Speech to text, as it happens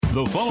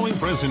The following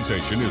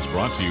presentation is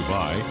brought to you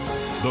by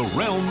the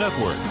Realm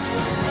Network.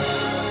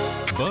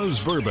 Buzz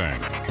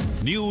Burbank,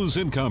 news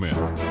and comment.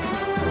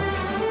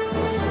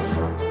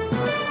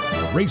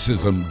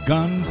 Racism,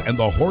 guns, and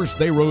the horse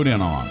they rode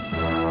in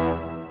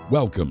on.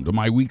 Welcome to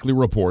my weekly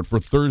report for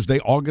Thursday,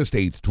 August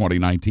 8th,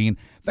 2019.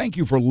 Thank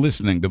you for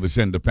listening to this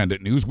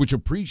independent news, which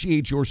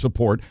appreciates your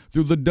support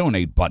through the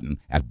donate button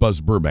at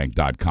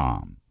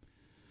buzzburbank.com.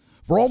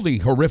 For all the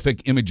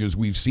horrific images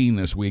we've seen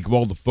this week, of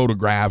all the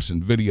photographs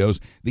and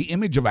videos, the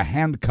image of a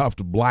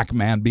handcuffed black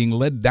man being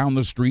led down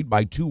the street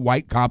by two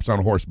white cops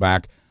on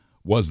horseback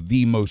was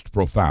the most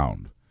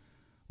profound.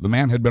 The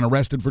man had been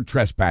arrested for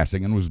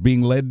trespassing and was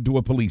being led to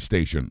a police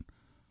station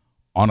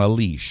on a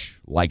leash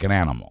like an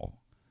animal.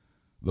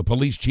 The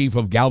police chief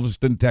of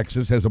Galveston,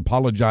 Texas, has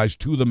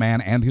apologized to the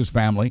man and his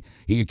family.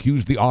 He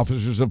accused the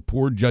officers of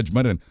poor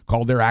judgment and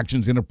called their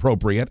actions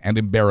inappropriate and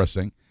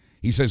embarrassing.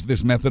 He says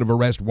this method of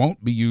arrest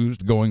won't be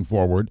used going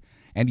forward,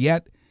 and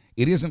yet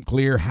it isn't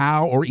clear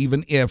how or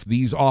even if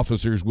these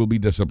officers will be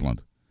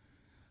disciplined.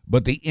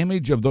 But the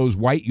image of those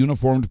white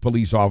uniformed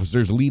police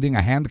officers leading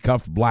a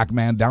handcuffed black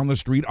man down the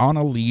street on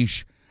a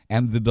leash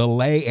and the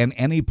delay and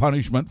any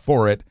punishment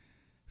for it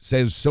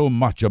says so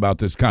much about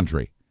this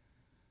country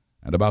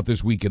and about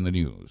this week in the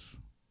news.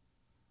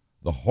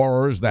 The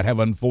horrors that have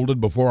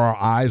unfolded before our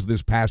eyes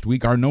this past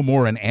week are no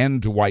more an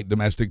end to white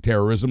domestic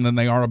terrorism than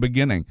they are a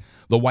beginning.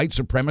 The white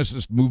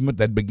supremacist movement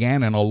that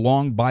began in a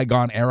long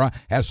bygone era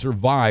has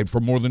survived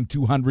for more than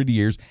 200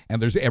 years,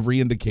 and there's every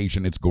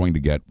indication it's going to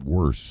get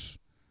worse.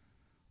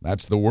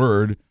 That's the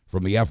word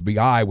from the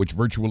FBI, which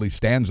virtually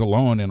stands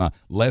alone in a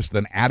less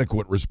than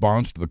adequate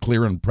response to the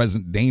clear and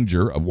present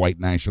danger of white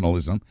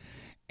nationalism.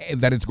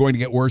 That it's going to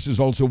get worse is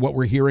also what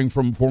we're hearing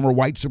from former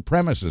white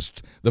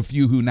supremacists, the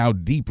few who now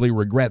deeply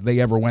regret they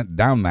ever went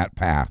down that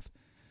path.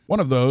 One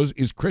of those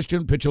is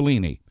Christian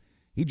Picciolini.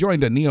 He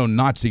joined a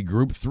neo-Nazi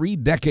group 3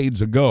 decades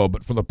ago,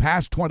 but for the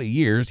past 20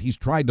 years, he's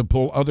tried to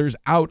pull others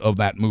out of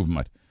that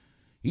movement.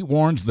 He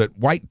warns that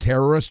white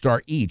terrorists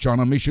are each on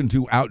a mission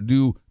to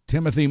outdo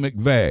Timothy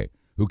McVeigh,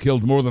 who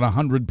killed more than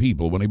 100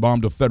 people when he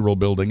bombed a federal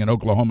building in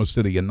Oklahoma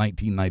City in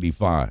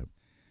 1995.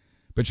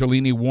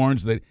 Picciolini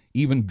warns that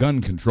even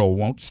gun control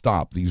won't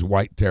stop these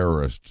white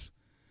terrorists.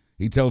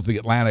 He tells The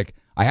Atlantic,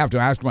 I have to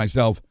ask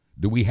myself,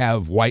 do we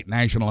have white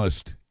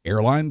nationalist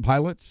airline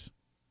pilots?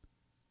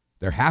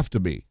 There have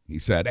to be, he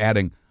said,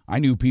 adding, I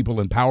knew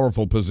people in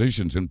powerful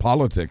positions in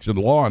politics and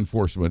law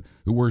enforcement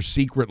who were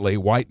secretly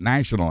white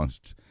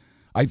nationalists.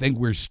 I think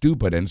we're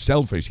stupid and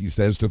selfish, he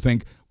says, to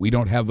think we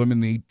don't have them in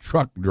the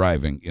truck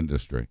driving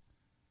industry.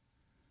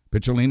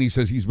 Picciolini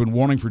says he's been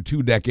warning for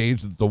 2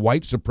 decades that the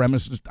white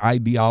supremacist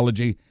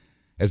ideology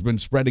has been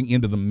spreading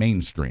into the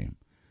mainstream.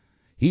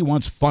 He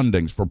wants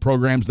fundings for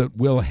programs that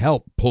will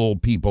help pull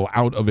people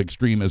out of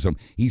extremism.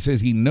 He says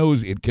he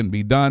knows it can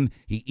be done.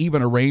 He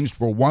even arranged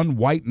for one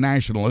white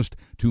nationalist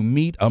to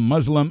meet a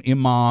Muslim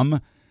imam,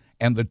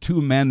 and the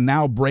two men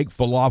now break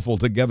falafel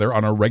together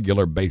on a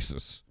regular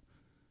basis.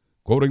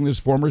 Quoting this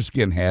former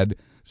skinhead,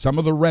 some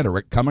of the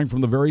rhetoric coming from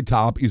the very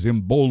top is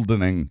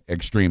emboldening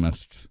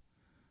extremists.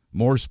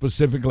 More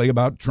specifically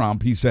about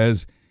Trump, he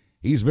says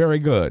he's very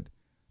good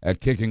at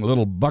kicking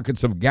little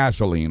buckets of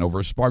gasoline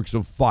over sparks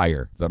of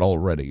fire that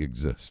already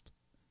exist.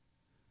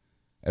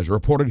 As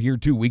reported here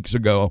 2 weeks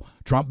ago,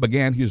 Trump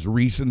began his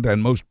recent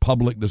and most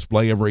public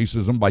display of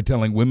racism by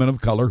telling women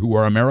of color who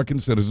are American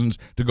citizens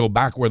to go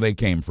back where they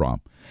came from.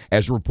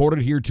 As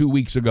reported here 2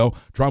 weeks ago,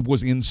 Trump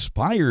was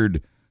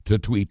inspired to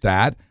tweet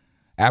that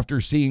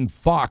after seeing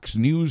Fox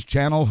News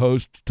Channel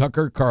host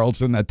Tucker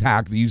Carlson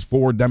attack these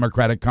 4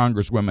 Democratic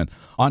congresswomen.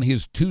 On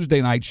his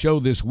Tuesday night show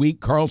this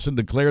week, Carlson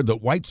declared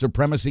that white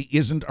supremacy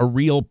isn't a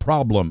real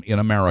problem in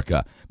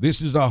America.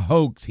 This is a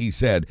hoax, he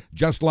said,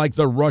 just like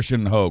the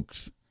Russian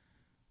hoax.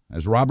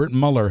 As Robert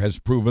Mueller has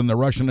proven, the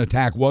Russian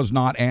attack was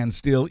not and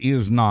still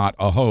is not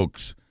a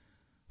hoax.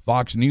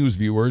 Fox News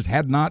viewers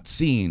had not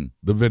seen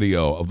the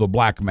video of the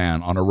black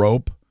man on a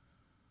rope,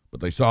 but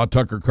they saw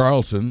Tucker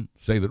Carlson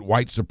say that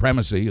white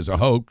supremacy is a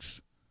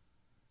hoax.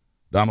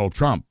 Donald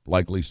Trump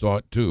likely saw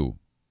it too.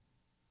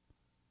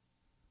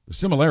 The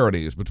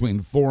similarities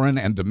between foreign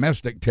and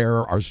domestic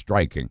terror are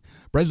striking.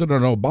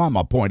 President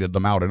Obama pointed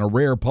them out in a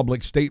rare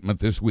public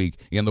statement this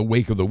week in the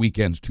wake of the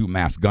weekend's 2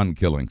 mass gun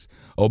killings.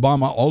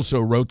 Obama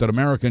also wrote that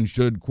Americans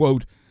should,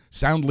 quote,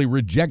 soundly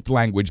reject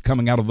language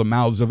coming out of the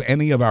mouths of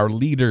any of our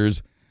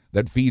leaders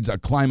that feeds a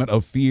climate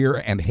of fear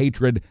and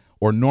hatred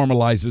or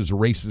normalizes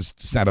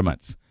racist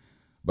sentiments.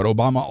 But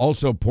Obama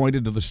also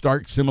pointed to the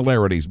stark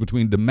similarities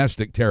between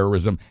domestic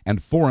terrorism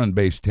and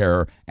foreign-based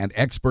terror, and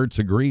experts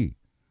agree.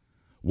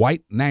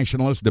 White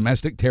nationalist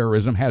domestic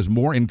terrorism has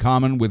more in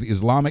common with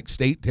Islamic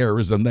State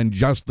terrorism than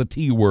just the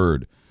T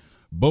word.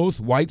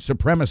 Both white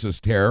supremacist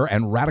terror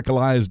and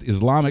radicalized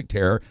Islamic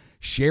terror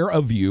share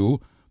a view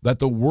that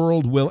the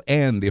world will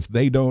end if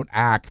they don't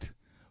act.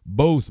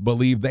 Both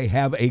believe they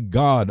have a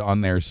God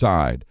on their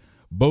side.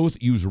 Both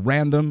use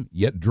random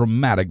yet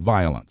dramatic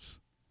violence.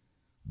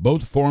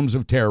 Both forms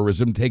of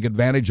terrorism take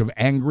advantage of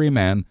angry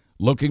men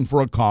looking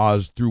for a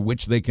cause through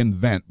which they can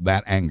vent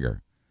that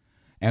anger.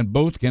 And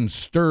both can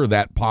stir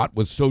that pot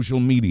with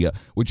social media,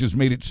 which has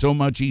made it so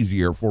much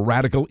easier for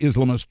radical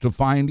Islamists to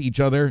find each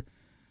other,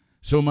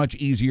 so much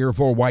easier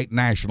for white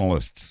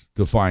nationalists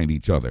to find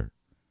each other.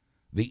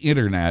 The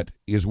internet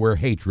is where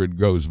hatred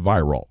goes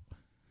viral.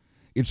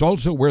 It's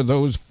also where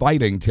those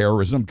fighting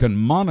terrorism can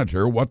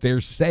monitor what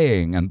they're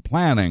saying and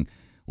planning,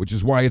 which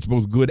is why it's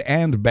both good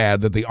and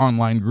bad that the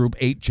online group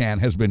 8chan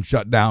has been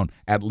shut down,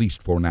 at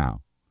least for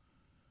now.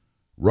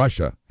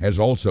 Russia has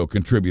also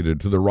contributed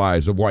to the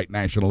rise of white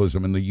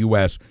nationalism in the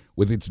U.S.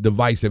 with its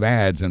divisive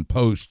ads and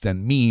posts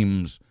and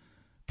memes,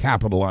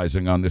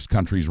 capitalizing on this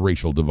country's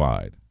racial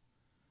divide.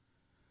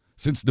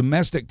 Since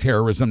domestic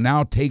terrorism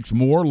now takes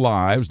more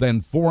lives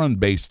than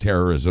foreign-based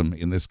terrorism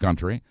in this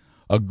country,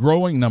 a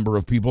growing number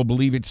of people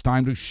believe it's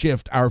time to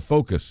shift our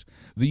focus.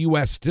 The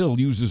U.S. still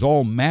uses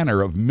all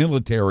manner of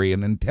military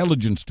and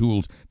intelligence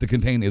tools to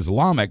contain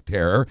Islamic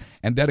terror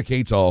and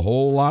dedicates a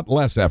whole lot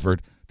less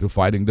effort to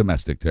fighting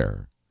domestic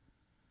terror.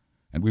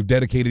 And we've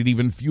dedicated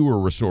even fewer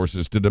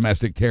resources to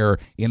domestic terror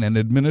in an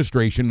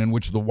administration in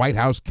which the White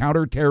House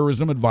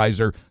counterterrorism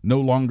advisor no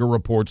longer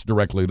reports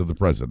directly to the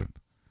president.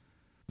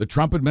 The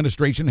Trump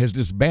administration has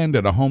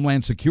disbanded a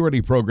Homeland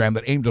Security program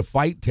that aimed to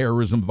fight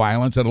terrorism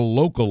violence at a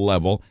local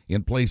level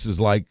in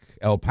places like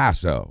El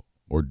Paso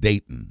or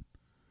Dayton.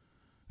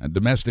 And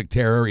domestic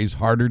terror is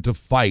harder to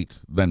fight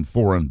than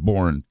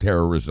foreign-born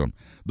terrorism.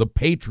 The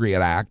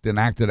Patriot Act,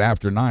 enacted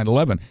after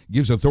 9/11,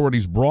 gives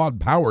authorities broad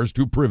powers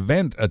to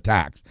prevent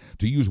attacks,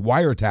 to use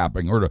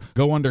wiretapping, or to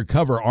go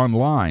undercover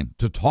online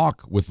to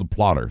talk with the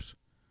plotters.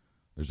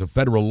 There's a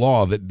federal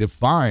law that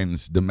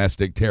defines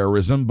domestic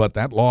terrorism, but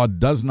that law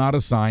does not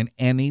assign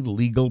any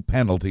legal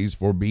penalties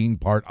for being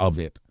part of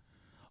it.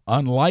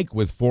 Unlike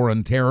with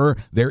foreign terror,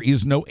 there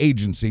is no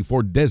agency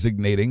for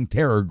designating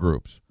terror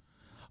groups.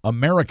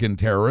 American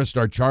terrorists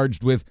are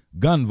charged with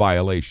gun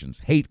violations,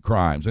 hate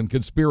crimes, and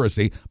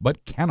conspiracy,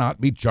 but cannot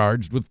be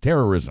charged with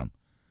terrorism.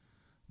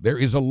 There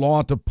is a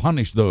law to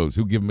punish those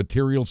who give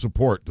material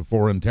support to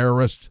foreign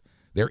terrorists.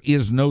 There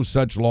is no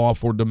such law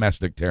for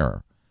domestic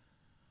terror.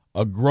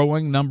 A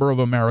growing number of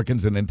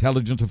Americans and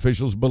intelligence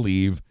officials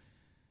believe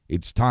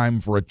it's time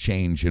for a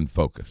change in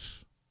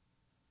focus.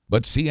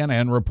 But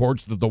CNN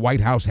reports that the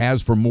White House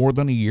has for more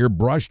than a year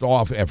brushed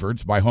off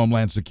efforts by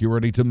Homeland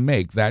Security to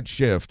make that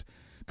shift.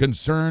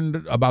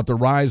 Concerned about the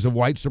rise of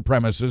white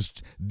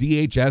supremacists,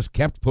 DHS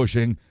kept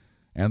pushing,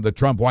 and the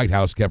Trump White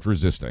House kept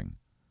resisting.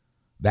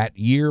 That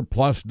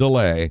year-plus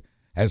delay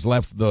has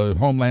left the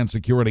Homeland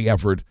Security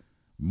effort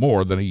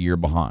more than a year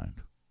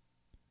behind.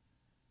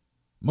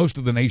 Most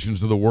of the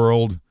nations of the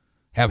world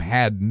have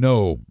had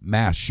no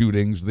mass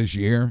shootings this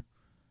year.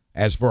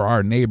 As for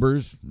our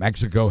neighbors,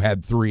 Mexico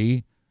had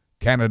 3,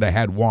 Canada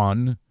had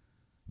 1,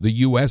 the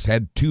U.S.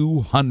 had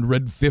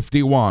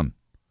 251.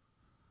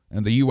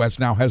 And the U.S.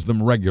 now has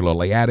them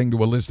regularly, adding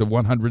to a list of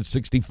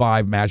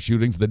 165 mass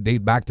shootings that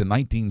date back to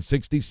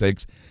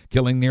 1966,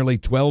 killing nearly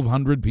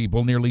 1,200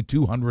 people, nearly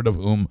 200 of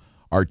whom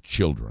are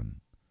children.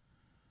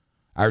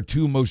 Our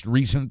 2 most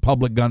recent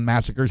public gun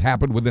massacres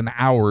happened within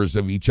hours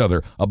of each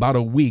other, about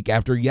a week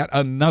after yet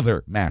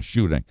another mass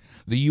shooting.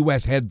 The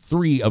U.S. had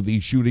 3 of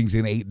these shootings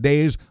in 8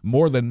 days,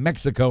 more than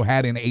Mexico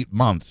had in 8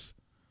 months.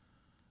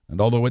 And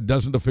although it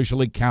doesn't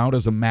officially count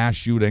as a mass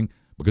shooting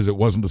because it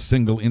wasn't a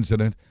single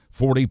incident,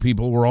 40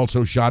 people were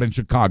also shot in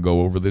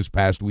Chicago over this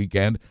past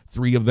weekend.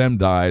 3 of them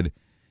died,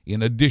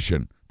 in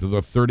addition to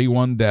the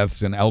 31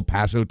 deaths in El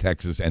Paso,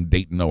 Texas, and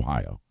Dayton,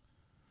 Ohio.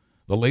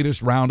 The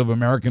latest round of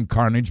American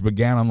carnage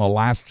began on the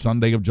last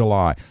Sunday of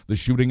July, the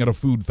shooting at a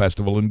food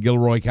festival in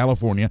Gilroy,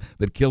 California,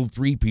 that killed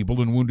 3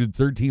 people and wounded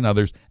 13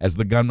 others as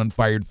the gunman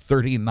fired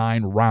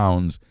 39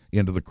 rounds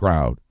into the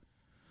crowd.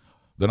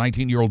 The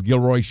 19-year-old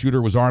Gilroy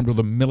shooter was armed with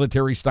a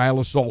military-style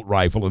assault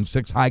rifle and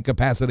 6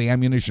 high-capacity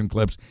ammunition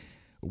clips,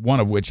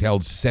 one of which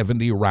held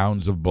 70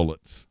 rounds of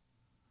bullets.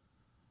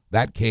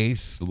 That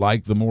case,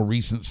 like the more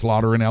recent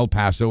slaughter in El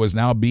Paso, is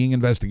now being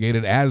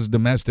investigated as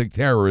domestic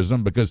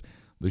terrorism because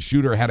the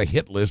shooter had a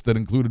hit list that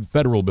included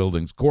federal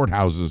buildings,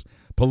 courthouses,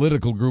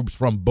 political groups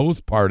from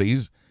both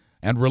parties,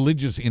 and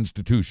religious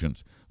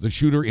institutions. The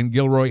shooter in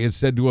Gilroy is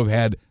said to have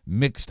had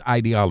mixed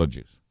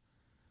ideologies.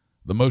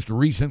 The most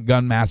recent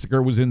gun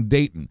massacre was in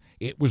Dayton.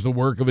 It was the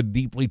work of a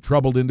deeply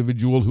troubled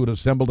individual who had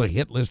assembled a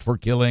hit list for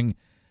killing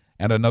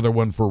and another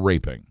one for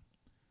raping.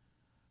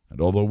 And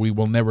although we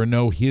will never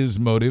know his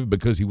motive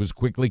because he was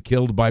quickly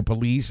killed by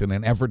police in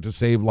an effort to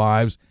save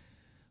lives,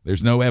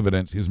 there's no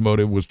evidence his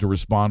motive was to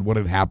respond what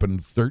had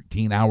happened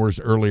 13 hours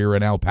earlier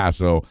in El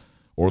Paso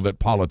or that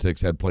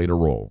politics had played a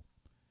role.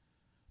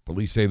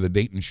 Police say the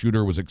Dayton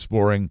shooter was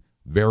exploring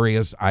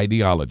various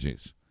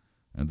ideologies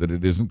and that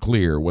it isn't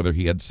clear whether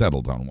he had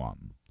settled on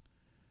one.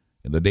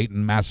 In the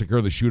Dayton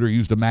massacre, the shooter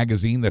used a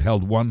magazine that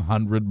held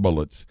 100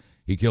 bullets.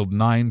 He killed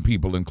 9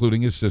 people,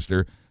 including his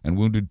sister, and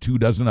wounded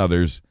 24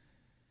 others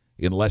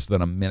in less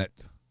than a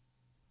minute.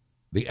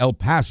 The El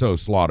Paso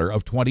slaughter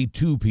of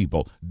 22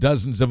 people,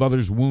 dozens of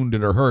others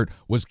wounded or hurt,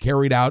 was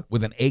carried out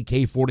with an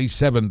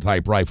AK-47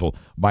 type rifle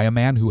by a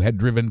man who had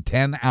driven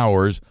 10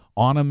 hours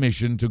on a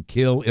mission to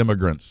kill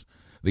immigrants.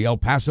 the El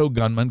Paso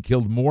gunman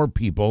killed more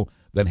people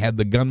than had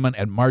the gunman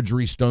at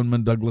Marjorie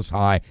Stoneman Douglas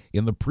High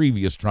in the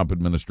previous Trump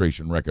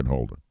administration record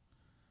holder.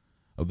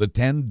 Of the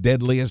 10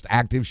 deadliest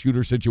active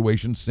shooter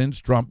situations since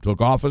Trump took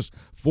office,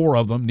 4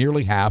 of them,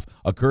 nearly half,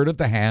 occurred at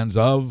the hands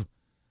of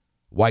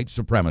white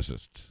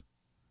supremacists.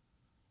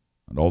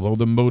 And although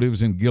the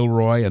motives in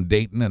Gilroy and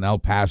Dayton and El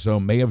Paso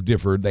may have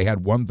differed, they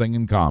had one thing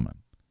in common: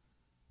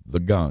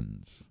 the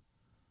guns.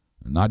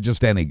 And not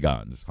just any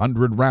guns.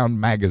 100-round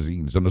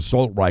magazines and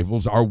assault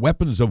rifles are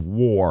weapons of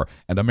war,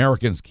 and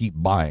Americans keep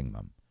buying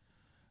them.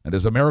 And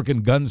as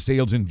American gun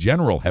sales in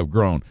general have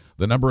grown,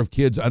 the number of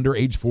kids under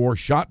age 4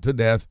 shot to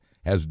death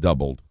has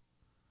doubled.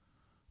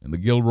 In the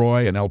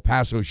Gilroy and El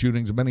Paso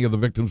shootings, many of the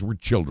victims were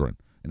children.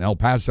 In El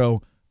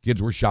Paso,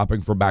 kids were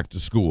shopping for back to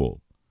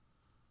school.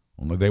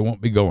 Only they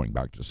won't be going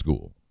back to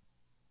school.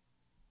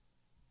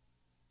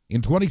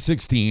 In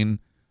 2016,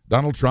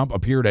 Donald Trump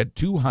appeared at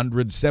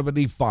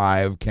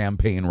 275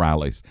 campaign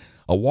rallies.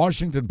 A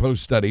Washington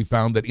Post study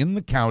found that in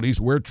the counties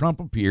where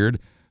Trump appeared,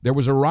 there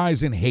was a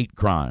rise in hate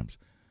crimes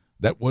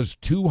that was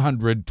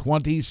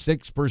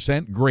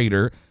 226%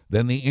 greater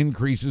than the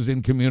increases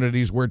in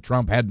communities where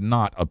Trump had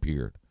not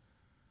appeared.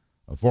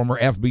 A former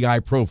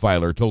FBI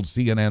profiler told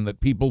CNN that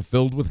people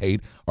filled with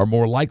hate are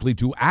more likely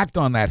to act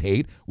on that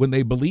hate when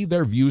they believe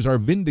their views are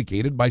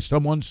vindicated by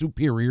someone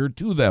superior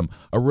to them,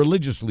 a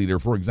religious leader,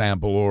 for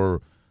example,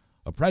 or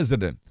a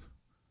president.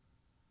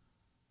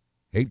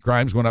 Hate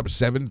crimes went up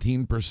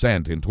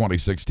 17% in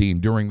 2016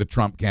 during the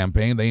Trump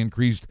campaign. They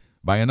increased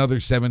by another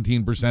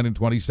 17% in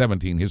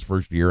 2017, his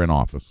first year in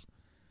office.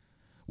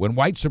 When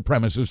white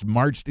supremacists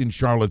marched in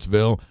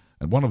Charlottesville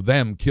and one of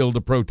them killed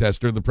a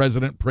protester, the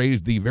president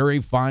praised the very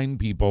fine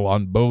people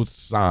on both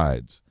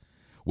sides.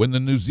 When the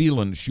New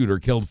Zealand shooter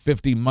killed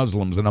 50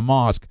 Muslims in a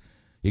mosque,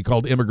 he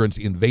called immigrants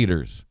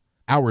invaders.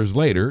 Hours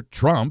later,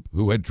 Trump,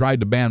 who had tried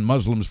to ban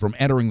Muslims from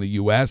entering the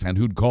U.S. and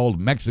who'd called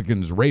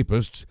Mexicans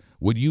rapists,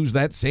 would use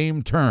that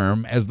same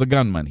term as the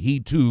gunman. He,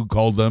 too,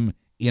 called them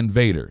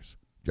invaders,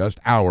 just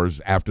hours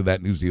after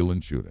that New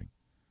Zealand shooting.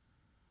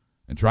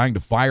 And trying to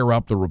fire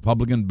up the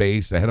Republican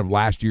base ahead of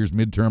last year's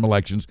midterm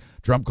elections,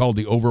 Trump called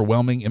the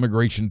overwhelming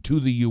immigration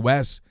to the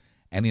U.S.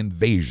 an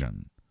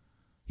invasion.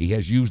 He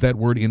has used that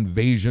word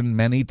invasion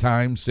many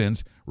times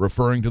since,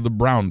 referring to the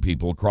brown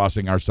people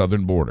crossing our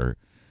southern border.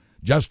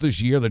 Just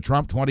this year, the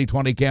Trump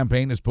 2020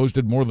 campaign has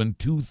posted more than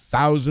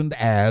 2,000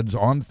 ads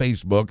on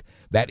Facebook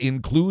that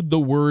include the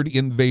word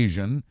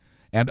invasion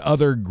and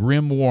other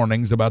grim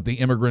warnings about the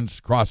immigrants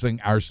crossing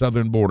our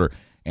southern border.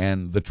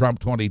 And the Trump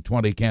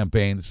 2020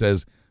 campaign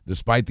says,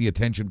 despite the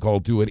attention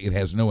called to it, it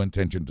has no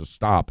intention to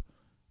stop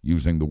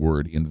using the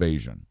word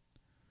invasion.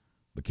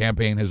 The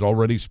campaign has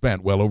already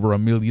spent well over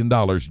 $1 million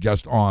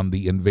just on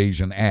the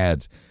invasion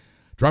ads.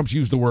 Trump's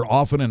used the word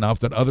often enough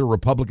that other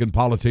Republican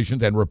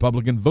politicians and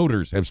Republican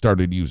voters have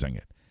started using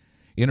it.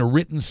 In a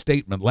written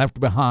statement left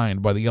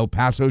behind by the El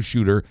Paso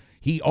shooter,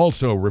 he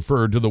also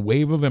referred to the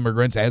wave of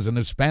immigrants as an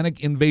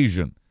Hispanic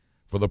invasion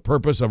for the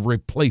purpose of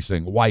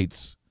replacing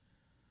whites.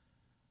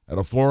 At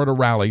a Florida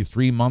rally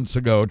 3 months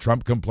ago,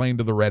 Trump complained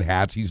to the Red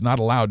Hats he's not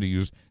allowed to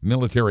use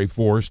military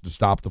force to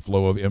stop the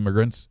flow of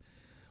immigrants.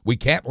 "We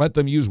can't let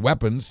them use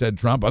weapons," said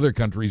Trump. "Other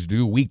countries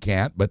do. We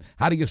can't. But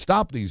how do you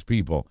stop these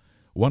people?"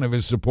 One of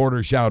his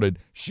supporters shouted,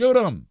 "Shoot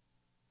them!"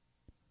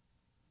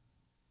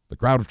 The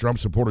crowd of Trump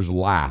supporters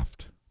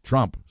laughed.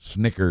 Trump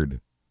snickered.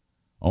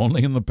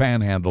 "Only in the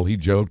Panhandle," he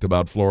joked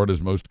about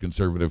Florida's most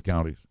conservative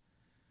counties.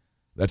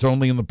 "That's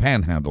only in the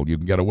Panhandle you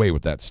can get away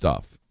with that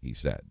stuff," he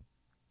said.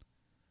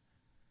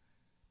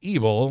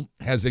 Evil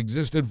has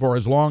existed for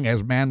as long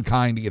as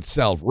mankind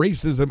itself.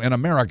 Racism in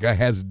America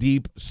has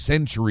deep,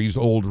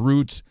 centuries-old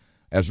roots,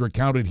 as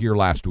recounted here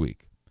last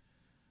week.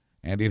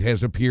 And it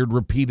has appeared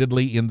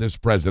repeatedly in this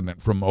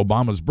president, from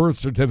Obama's birth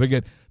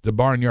certificate to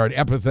barnyard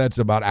epithets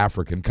about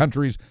African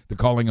countries, to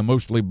calling a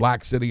mostly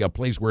black city a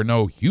place where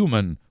no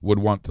human would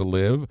want to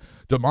live,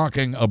 to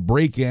mocking a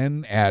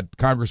break-in at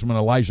Congressman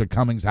Elijah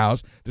Cummings'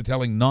 house, to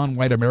telling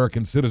non-white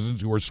American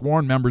citizens who are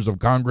sworn members of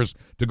Congress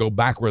to go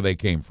back where they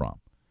came from.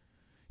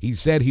 He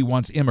said he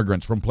wants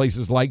immigrants from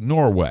places like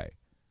Norway,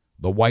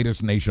 the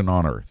whitest nation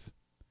on earth.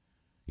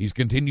 He's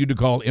continued to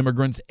call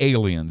immigrants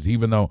aliens,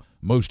 even though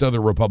most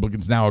other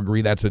Republicans now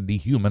agree that's a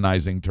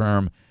dehumanizing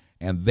term,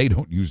 and they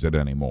don't use it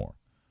anymore.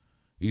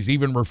 He's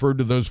even referred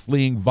to those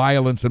fleeing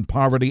violence and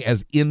poverty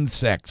as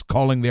insects,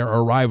 calling their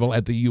arrival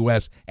at the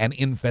U.S. an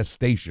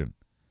infestation.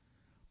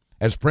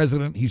 As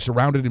president, he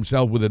surrounded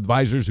himself with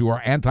advisors who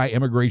are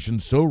anti-immigration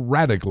so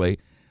radically,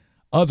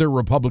 other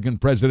Republican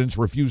presidents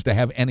refused to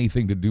have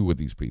anything to do with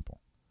these people.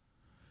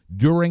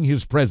 During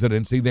his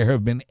presidency, there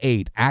have been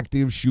 8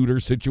 active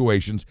shooter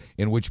situations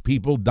in which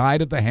people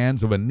died at the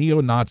hands of a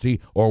neo-Nazi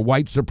or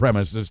white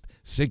supremacist.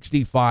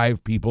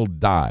 65 people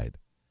died.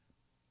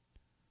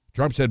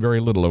 Trump said very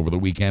little over the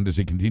weekend as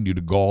he continued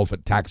to golf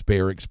at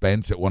taxpayer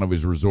expense at one of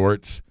his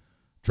resorts.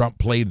 Trump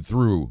played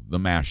through the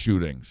mass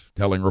shootings,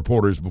 telling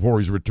reporters before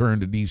his return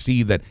to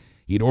D.C. that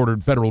he'd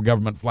ordered federal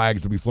government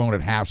flags to be flown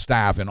at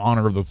half-staff in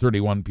honor of the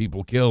 31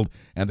 people killed,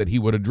 and that he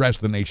would address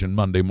the nation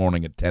Monday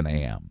morning at 10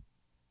 a.m.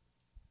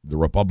 The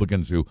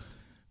Republicans who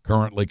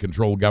currently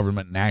control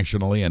government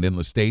nationally and in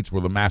the states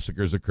where the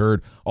massacres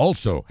occurred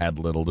also had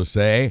little to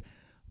say,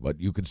 but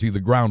you could see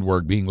the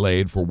groundwork being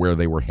laid for where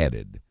they were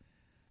headed.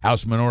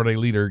 House Minority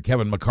Leader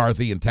Kevin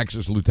McCarthy and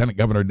Texas Lieutenant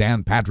Governor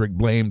Dan Patrick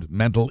blamed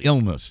mental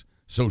illness,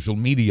 social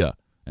media,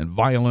 and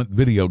violent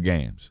video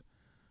games.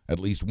 At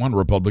least one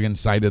Republican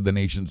cited the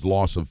nation's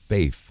loss of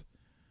faith.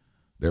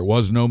 There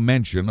was no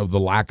mention of the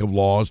lack of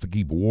laws to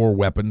keep war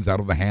weapons out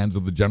of the hands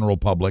of the general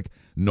public,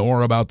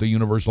 nor about the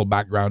universal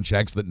background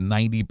checks that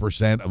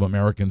 90% of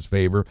Americans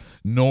favor,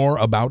 nor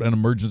about an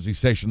emergency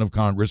session of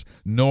Congress,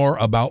 nor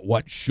about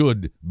what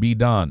should be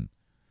done.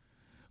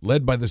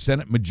 Led by the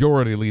Senate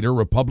Majority Leader,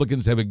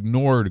 Republicans have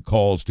ignored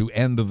calls to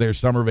end their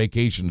summer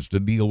vacations to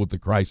deal with the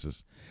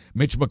crisis.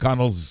 Mitch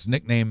McConnell's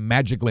nickname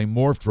magically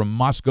morphed from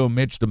Moscow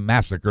Mitch to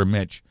Massacre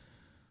Mitch,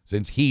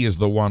 since he is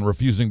the one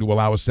refusing to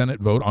allow a Senate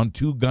vote on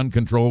 2 gun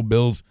control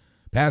bills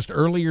passed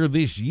earlier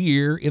this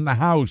year in the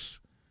House.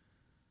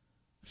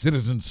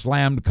 Citizens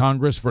slammed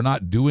Congress for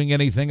not doing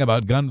anything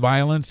about gun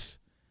violence,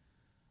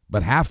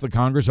 but half the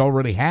Congress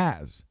already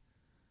has.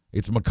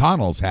 It's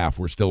McConnell's half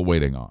we're still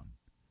waiting on.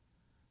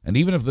 And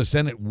even if the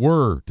Senate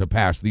were to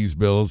pass these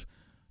bills,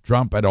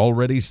 Trump had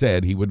already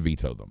said he would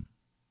veto them.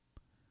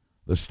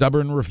 The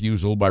stubborn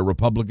refusal by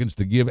Republicans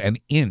to give an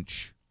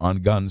inch on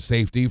gun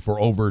safety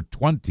for over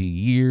 20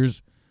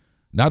 years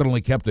not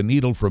only kept the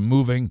needle from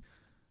moving,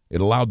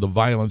 it allowed the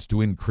violence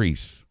to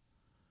increase.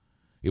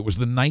 It was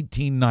the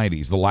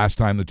 1990s, the last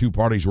time the two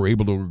parties were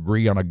able to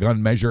agree on a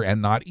gun measure,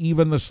 and not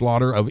even the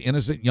slaughter of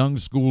innocent young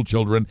school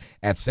children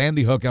at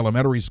Sandy Hook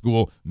Elementary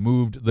School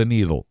moved the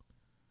needle.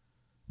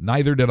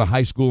 Neither did a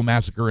high school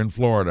massacre in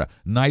Florida.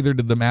 Neither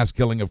did the mass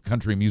killing of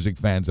country music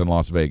fans in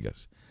Las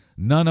Vegas.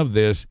 None of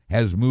this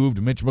has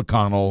moved Mitch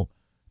McConnell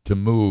to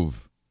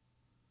move.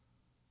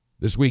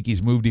 This week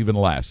he's moved even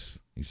less.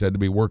 He's said to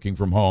be working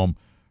from home,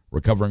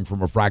 recovering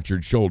from a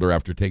fractured shoulder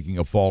after taking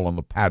a fall on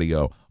the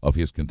patio of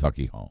his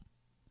Kentucky home.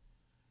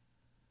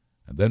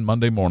 And then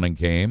Monday morning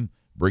came,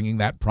 bringing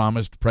that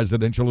promised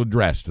presidential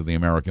address to the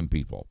American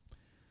people.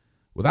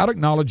 Without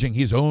acknowledging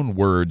his own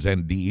words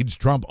and deeds,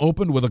 Trump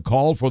opened with a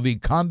call for the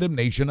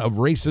condemnation of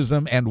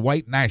racism and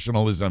white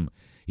nationalism.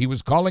 He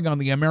was calling on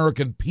the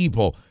American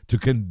people to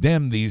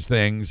condemn these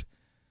things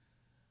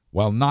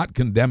while not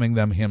condemning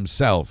them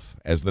himself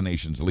as the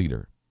nation's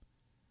leader.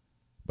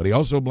 But he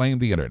also blamed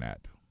the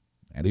internet,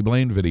 and he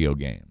blamed video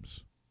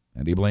games,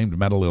 and he blamed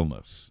mental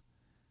illness.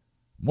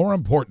 More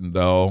important,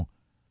 though,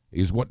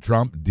 is what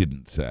Trump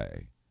didn't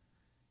say.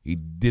 He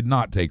did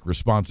not take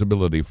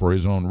responsibility for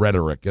his own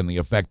rhetoric and the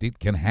effect it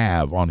can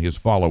have on his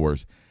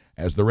followers.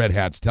 As the Red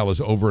Hats tell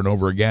us over and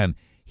over again,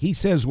 he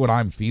says what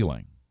I'm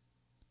feeling.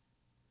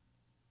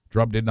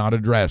 Trump did not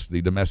address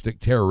the domestic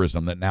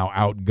terrorism that now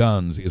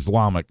outguns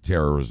Islamic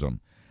terrorism.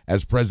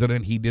 As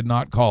president, he did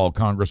not call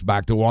Congress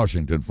back to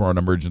Washington for an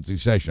emergency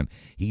session.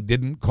 He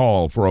didn't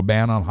call for a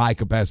ban on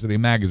high-capacity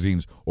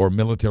magazines or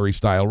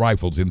military-style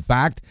rifles. In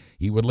fact,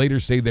 he would later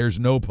say there's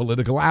no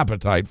political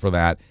appetite for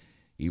that,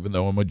 even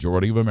though a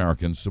majority of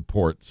Americans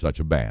support such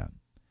a ban.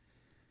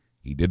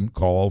 He didn't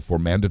call for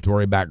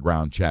mandatory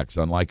background checks.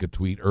 Unlike a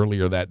tweet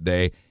earlier that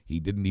day, he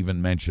didn't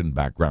even mention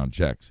background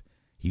checks.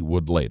 He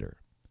would later.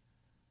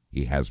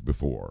 He has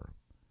before.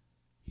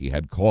 He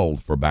had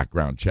called for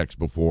background checks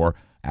before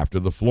after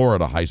the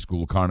Florida high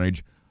school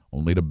carnage,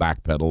 only to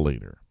backpedal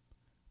later.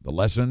 The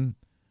lesson?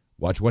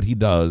 Watch what he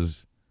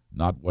does,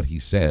 not what he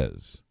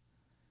says.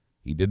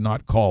 He did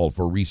not call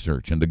for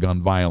research into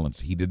gun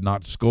violence. He did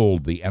not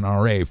scold the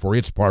NRA for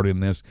its part in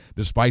this,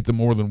 despite the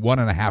more than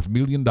 $1.5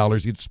 million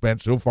it's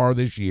spent so far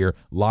this year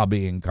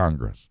lobbying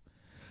Congress.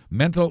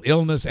 Mental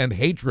illness and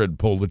hatred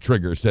pull the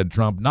trigger, said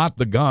Trump, not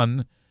the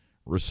gun,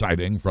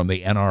 reciting from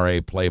the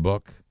NRA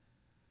playbook.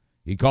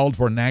 He called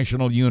for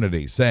national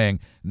unity, saying,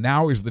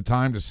 now is the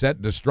time to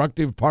set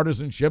destructive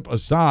partisanship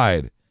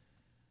aside,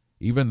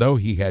 even though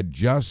he had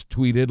just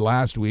tweeted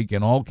last week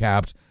in all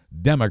caps,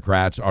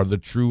 Democrats are the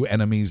true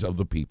enemies of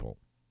the people.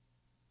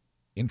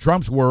 In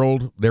Trump's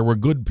world, there were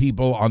good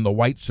people on the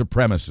white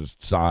supremacist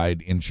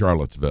side in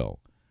Charlottesville.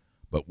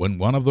 But when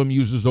one of them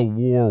uses a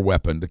war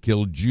weapon to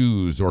kill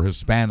Jews or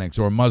Hispanics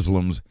or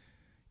Muslims,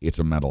 it's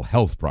a mental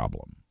health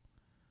problem.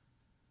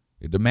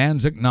 It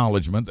demands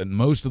acknowledgement that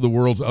most of the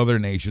world's other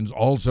nations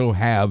also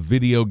have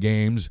video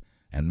games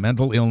and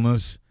mental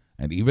illness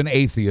and even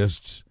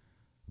atheists,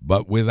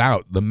 but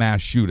without the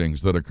mass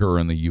shootings that occur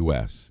in the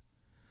U.S.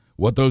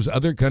 What those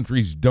other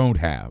countries don't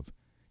have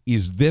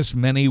is this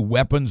many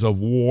weapons of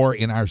war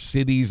in our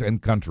cities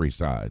and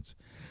countrysides.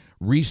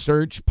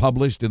 Research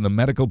published in the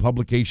medical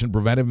publication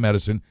Preventive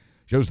Medicine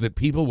shows that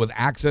people with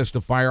access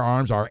to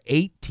firearms are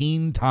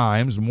 18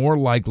 times more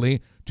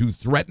likely to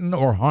threaten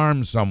or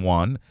harm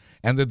someone,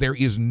 and that there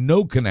is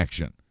no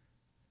connection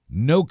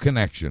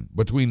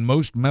between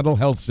most mental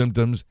health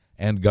symptoms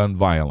and gun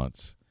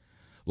violence.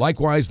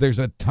 Likewise, there's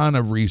a ton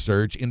of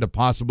research into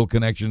possible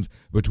connections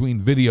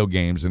between video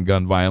games and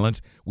gun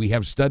violence. We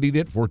have studied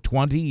it for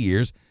 20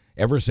 years,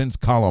 ever since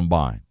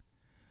Columbine.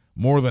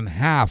 More than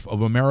half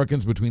of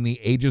Americans between the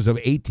ages of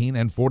 18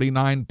 and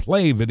 49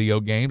 play video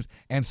games,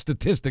 and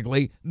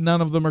statistically,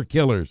 none of them are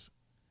killers.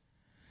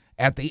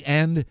 At the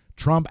end,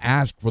 Trump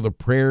asked for the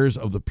prayers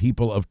of the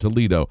people of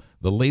Toledo.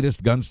 The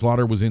latest gun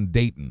slaughter was in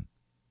Dayton,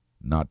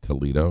 not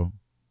Toledo.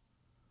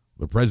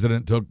 The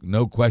president took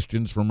no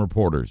questions from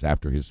reporters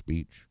after his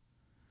speech.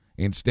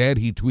 Instead,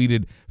 he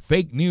tweeted,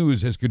 "Fake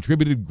news has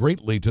contributed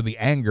greatly to the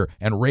anger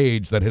and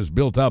rage that has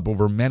built up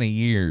over many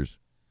years."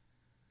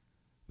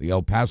 The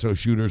El Paso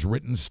shooter's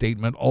written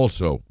statement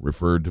also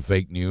referred to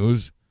fake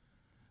news.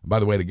 By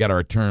the way, to get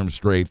our terms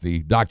straight,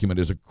 the document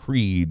is a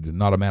creed,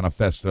 not a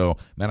manifesto.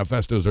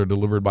 Manifestos are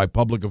delivered by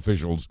public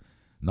officials,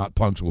 not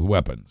punks with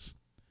weapons.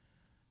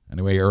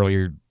 Anyway,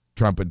 earlier,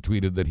 Trump had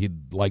tweeted that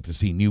he'd like to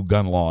see new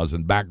gun laws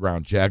and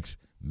background checks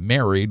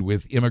married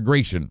with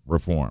immigration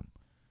reform.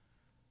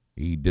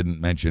 He didn't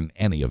mention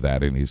any of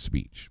that in his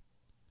speech.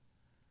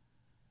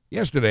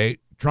 Yesterday,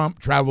 Trump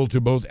traveled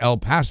to both El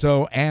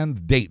Paso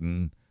and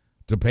Dayton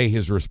to pay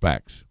his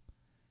respects.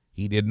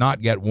 He did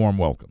not get warm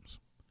welcomes.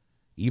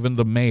 Even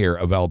the mayor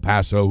of El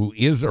Paso, who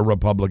is a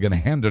Republican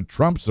and a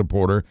Trump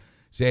supporter,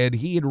 said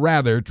he'd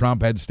rather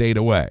Trump had stayed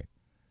away.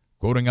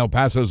 Quoting El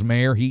Paso's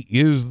mayor, "He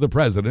is the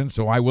president,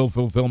 so I will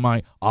fulfill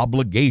my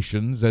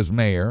obligations as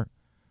mayor."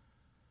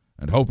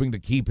 And hoping to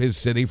keep his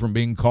city from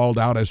being called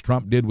out as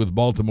Trump did with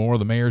Baltimore,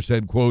 the mayor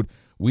said, quote,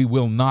 "We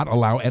will not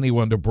allow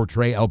anyone to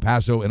portray El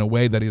Paso in a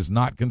way that is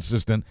not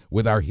consistent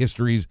with our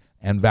histories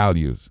and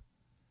values."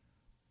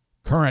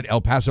 Current El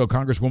Paso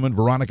Congresswoman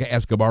Veronica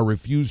Escobar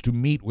refused to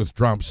meet with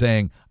Trump,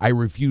 saying, "I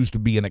refuse to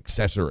be an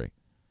accessory."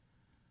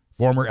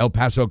 Former El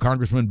Paso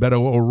Congressman Beto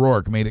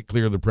O'Rourke made it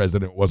clear the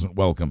president wasn't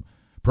welcome.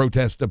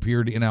 Protests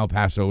appeared in El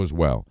Paso as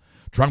well.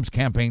 Trump's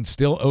campaign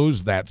still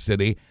owes that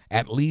city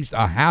at least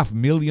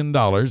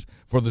 $500,000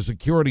 for the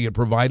security it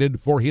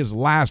provided for his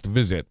last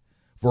visit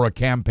for a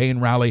campaign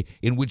rally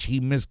in which he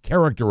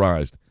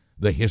mischaracterized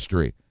the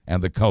history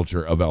and the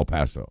culture of El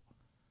Paso.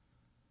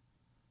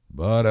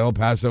 But El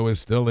Paso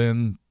is still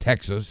in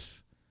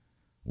Texas,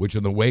 which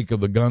in the wake of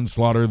the gun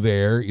slaughter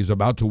there is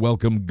about to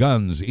welcome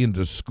guns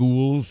into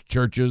schools,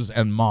 churches,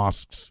 and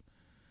mosques.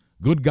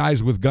 Good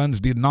guys with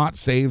guns did not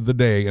save the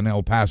day in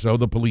El Paso,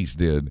 the police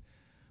did.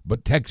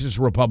 But Texas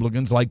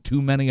Republicans, like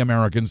too many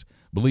Americans,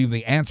 believe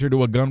the answer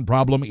to a gun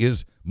problem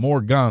is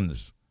more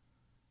guns.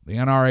 The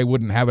NRA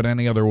wouldn't have it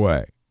any other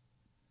way.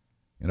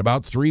 In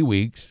about 3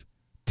 weeks,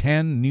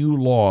 10 new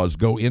laws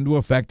go into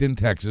effect in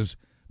Texas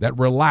that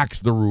relax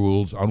the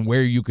rules on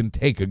where you can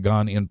take a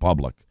gun in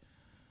public.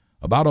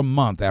 About a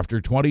month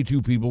after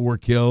 22 people were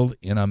killed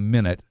in a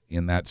minute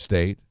in that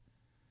state,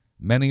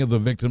 many of the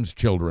victims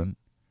children,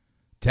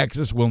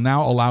 Texas will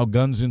now allow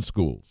guns in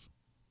schools.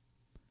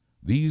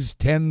 These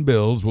 10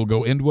 bills will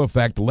go into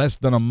effect less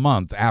than a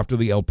month after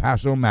the El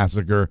Paso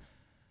massacre,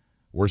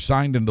 were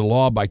signed into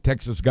law by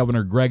Texas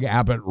Governor Greg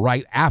Abbott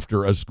right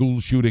after a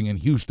school shooting in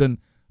Houston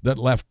that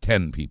left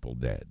 10 people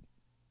dead.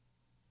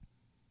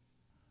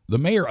 The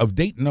mayor of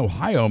Dayton,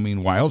 Ohio,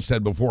 meanwhile,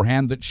 said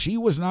beforehand that she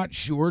was not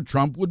sure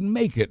Trump would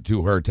make it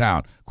to her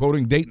town.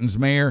 Quoting Dayton's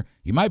mayor,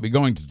 "He might be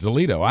going to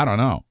Toledo, I don't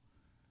know."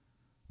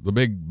 The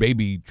big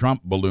baby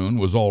Trump balloon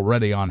was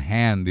already on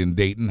hand in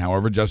Dayton,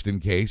 however, just in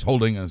case,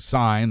 holding a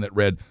sign that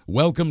read,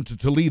 "Welcome to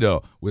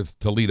Toledo," with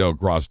Toledo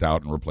crossed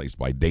out and replaced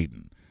by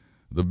Dayton.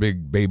 The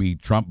big baby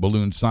Trump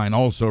balloon sign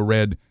also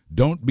read,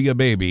 "Don't be a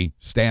baby,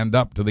 stand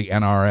up to the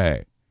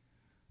NRA."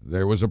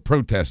 There was a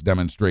protest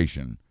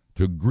demonstration.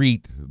 To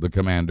greet the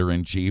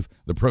commander-in-chief,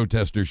 the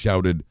protesters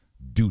shouted,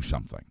 "Do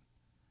something."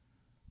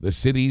 The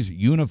city's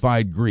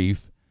unified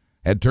grief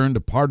had turned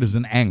to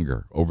partisan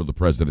anger over the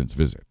president's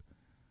visit.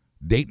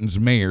 Dayton's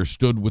mayor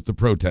stood with the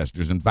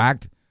protesters. In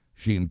fact,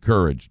 she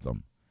encouraged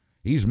them.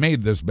 "He's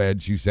made this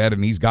bed," she said,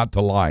 "and he's got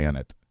to lie in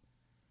it."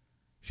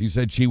 She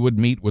said she would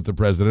meet with the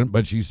president,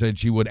 but she said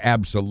she would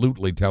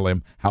absolutely tell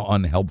him how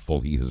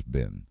unhelpful he has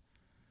been.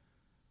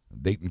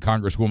 Dayton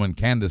Congresswoman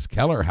Candace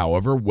Keller,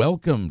 however,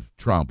 welcomed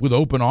Trump with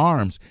open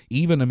arms,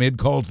 even amid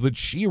calls that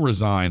she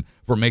resign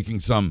for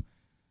making some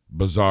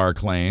bizarre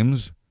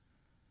claims.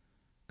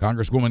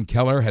 Congresswoman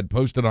Keller had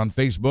posted on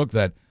Facebook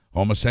that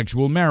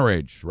homosexual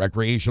marriage,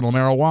 recreational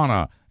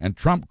marijuana, and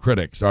Trump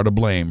critics are to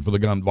blame for the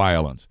gun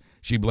violence.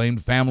 She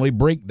blamed family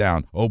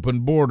breakdown,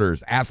 open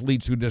borders,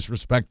 athletes who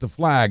disrespect the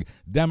flag,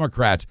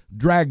 Democrats,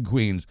 drag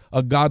queens,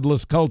 a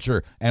godless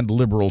culture, and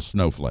liberal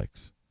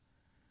snowflakes.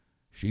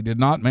 She did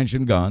not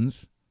mention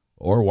guns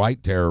or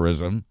white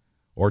terrorism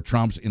or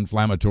Trump's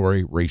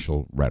inflammatory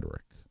racial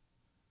rhetoric.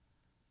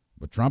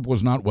 But Trump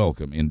was not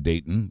welcome in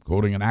Dayton.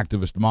 Quoting an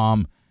activist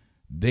mom,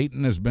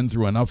 "Dayton has been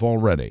through enough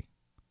already.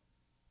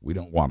 We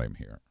don't want him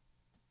here."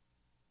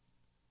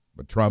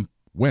 But Trump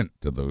went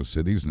to those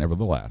cities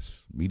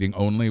nevertheless, meeting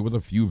only with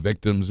a few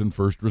victims and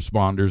first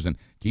responders and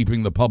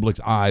keeping the public's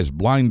eyes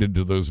blinded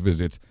to those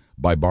visits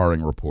by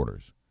barring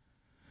reporters.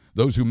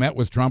 Those who met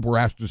with Trump were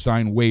asked to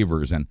sign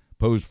waivers and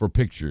posed for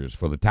pictures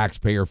for the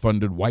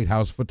taxpayer-funded White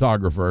House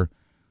photographer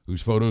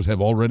whose photos have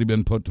already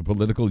been put to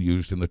political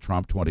use in the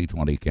Trump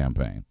 2020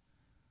 campaign,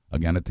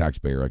 again at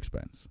taxpayer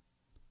expense.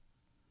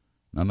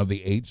 None of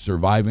the 8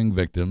 surviving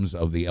victims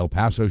of the El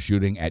Paso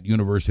shooting at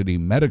University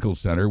Medical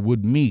Center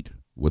would meet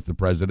with the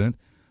president,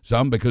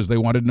 some because they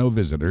wanted no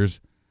visitors,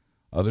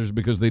 others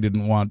because they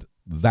didn't want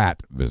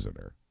that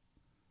visitor.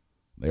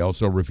 They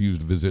also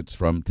refused visits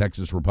from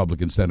Texas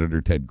Republican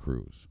Senator Ted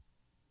Cruz.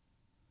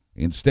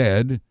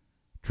 Instead,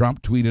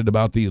 Trump tweeted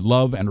about the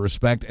love and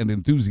respect and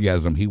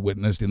enthusiasm he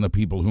witnessed in the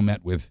people who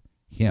met with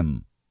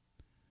him.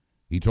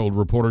 He told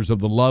reporters of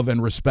the love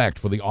and respect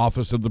for the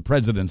office of the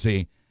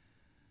presidency,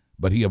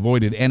 but he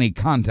avoided any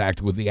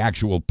contact with the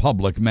actual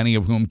public, many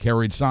of whom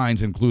carried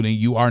signs including,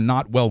 "You are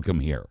not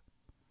welcome here."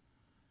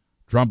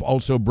 Trump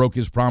also broke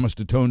his promise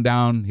to tone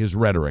down his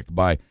rhetoric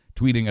by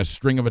tweeting a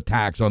string of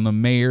attacks on the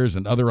mayors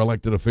and other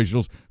elected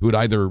officials who had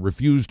either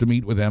refused to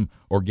meet with him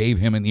or gave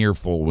him an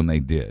earful when they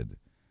did.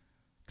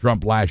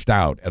 Trump lashed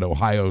out at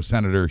Ohio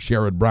Senator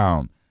Sherrod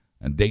Brown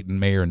and Dayton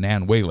Mayor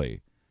Nan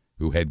Whaley,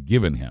 who had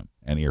given him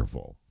an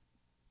earful.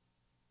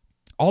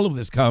 All of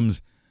this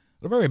comes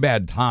at a very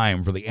bad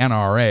time for the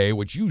NRA,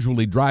 which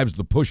usually drives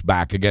the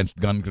pushback against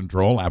gun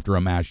control after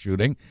a mass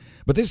shooting.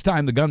 But this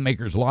time, the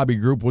gunmakers' lobby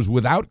group was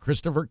without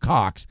Christopher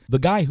Cox, the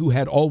guy who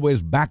had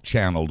always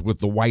back-channeled with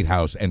the White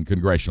House and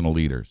congressional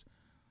leaders.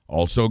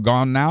 Also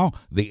gone now,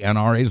 the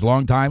NRA's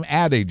longtime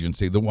ad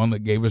agency, the one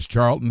that gave us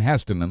Charlton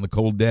Heston and the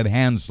Cold Dead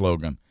Hands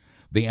slogan.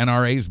 The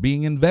NRA is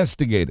being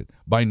investigated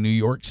by New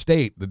York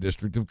State, the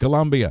District of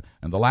Columbia,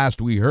 and the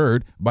last we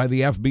heard, by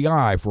the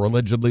FBI for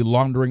allegedly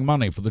laundering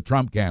money for the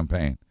Trump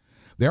campaign.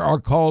 There are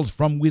calls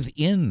from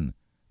within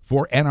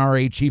for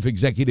NRA Chief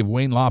Executive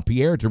Wayne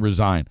LaPierre to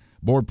resign.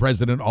 Board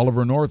President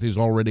Oliver North is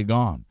already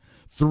gone.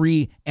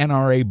 3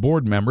 NRA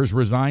board members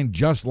resigned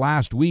just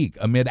last week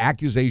amid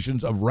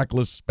accusations of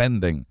reckless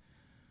spending.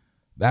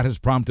 That has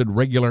prompted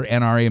regular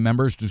NRA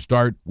members to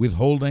start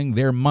withholding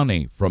their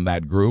money from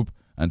that group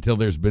until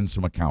there's been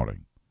some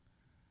accounting.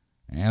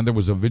 And there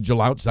was a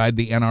vigil outside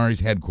the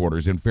NRA's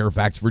headquarters in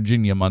Fairfax,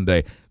 Virginia,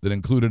 Monday that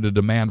included a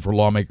demand for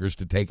lawmakers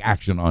to take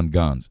action on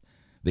guns.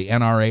 The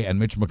NRA and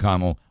Mitch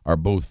McConnell are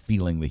both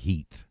feeling the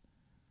heat.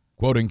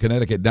 Quoting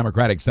Connecticut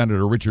Democratic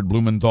Senator Richard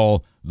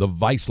Blumenthal, the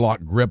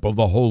vice-lock grip of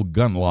the whole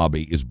gun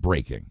lobby is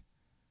breaking.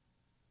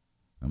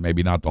 And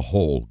maybe not the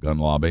whole gun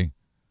lobby.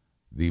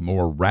 The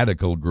more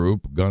radical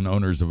group, Gun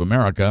Owners of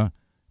America,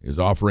 is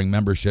offering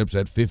memberships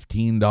at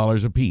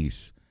 $15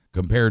 apiece,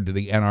 compared to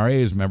the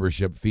NRA's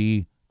membership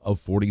fee of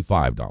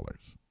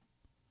 $45.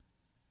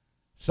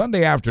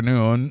 Sunday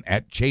afternoon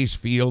at Chase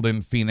Field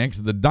in Phoenix,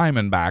 the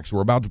Diamondbacks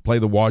were about to play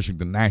the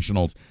Washington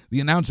Nationals. The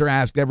announcer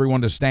asked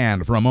everyone to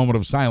stand for a moment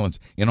of silence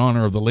in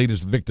honor of the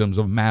latest victims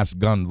of mass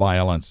gun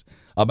violence.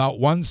 About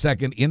 1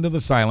 second into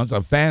the silence,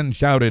 a fan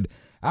shouted,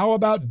 "How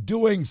about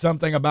doing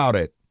something about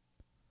it?"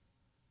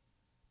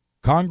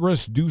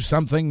 "Congress, do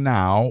something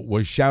now,"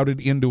 was shouted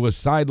into a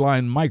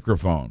sideline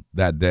microphone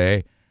that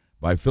day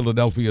by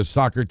Philadelphia's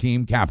soccer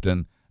team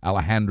captain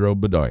Alejandro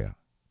Bedoya.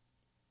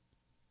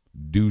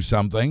 Do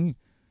something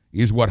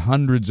is what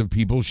hundreds of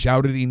people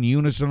shouted in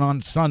unison on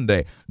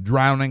Sunday,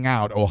 drowning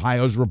out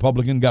Ohio's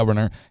Republican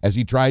governor as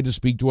he tried to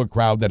speak to a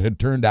crowd that had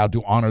turned out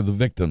to honor the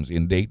victims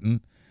in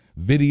Dayton.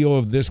 Video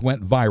of this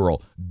went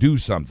viral. Do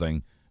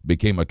something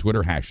became a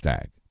Twitter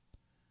hashtag.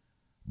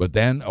 But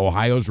then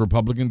Ohio's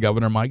Republican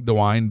Governor Mike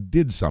DeWine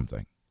did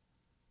something.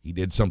 He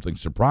did something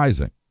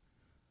surprising.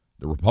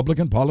 The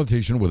Republican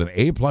politician with an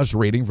A+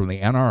 rating from the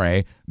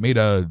NRA made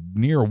a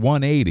near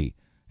 180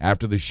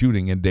 after the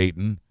shooting in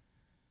Dayton,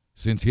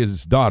 since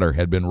his daughter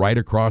had been right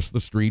across the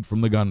street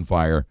from the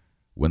gunfire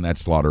when that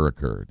slaughter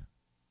occurred.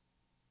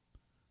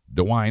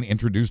 DeWine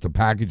introduced a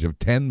package of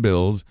 10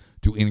 bills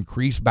to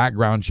increase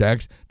background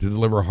checks, to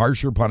deliver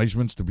harsher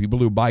punishments to people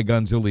who buy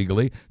guns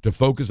illegally, to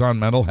focus on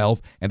mental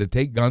health, and to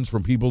take guns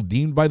from people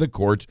deemed by the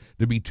courts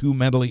to be too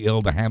mentally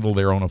ill to handle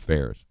their own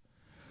affairs.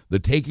 The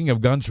taking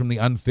of guns from the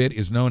unfit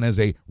is known as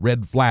a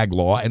red flag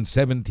law, and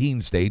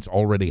 17 states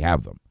already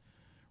have them.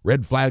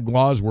 Red flag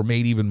laws were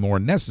made even more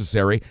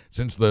necessary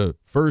since the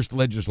first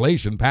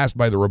legislation passed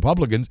by the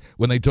Republicans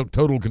when they took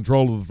total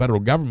control of the federal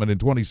government in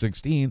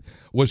 2016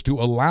 was to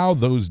allow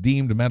those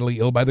deemed mentally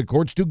ill by the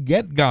courts to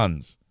get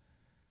guns.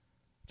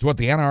 It's what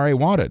the NRA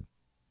wanted.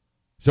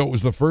 So it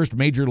was the first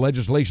major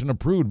legislation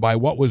approved by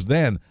what was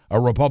then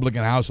a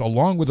Republican House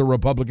along with a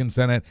Republican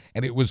Senate,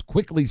 and it was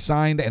quickly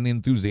signed, and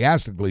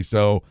enthusiastically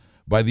so,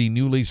 by the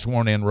newly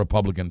sworn-in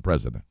Republican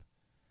president.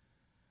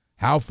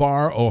 How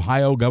far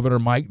Ohio Governor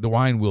Mike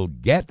DeWine will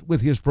get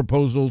with his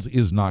proposals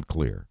is not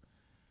clear.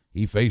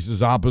 He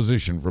faces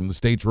opposition from the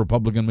state's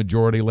Republican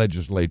majority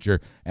legislature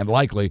and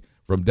likely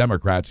from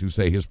Democrats who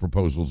say his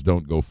proposals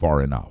don't go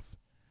far enough.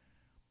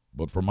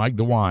 But for Mike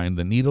DeWine,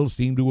 the needle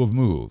seemed to have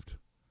moved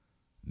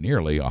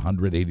nearly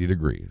 180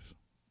 degrees.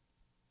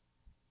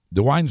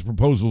 DeWine's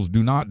proposals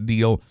do not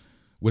deal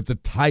with the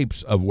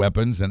types of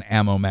weapons and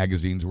ammo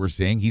magazines we're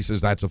seeing. He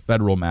says that's a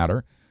federal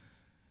matter.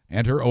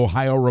 Enter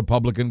Ohio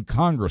Republican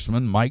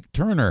Congressman Mike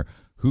Turner,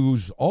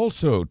 who's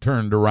also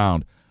turned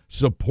around,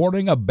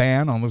 supporting a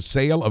ban on the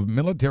sale of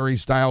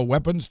military-style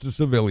weapons to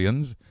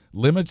civilians,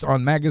 limits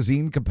on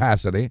magazine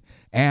capacity,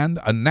 and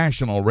a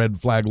national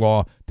red flag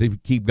law to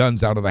keep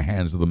guns out of the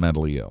hands of the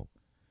mentally ill.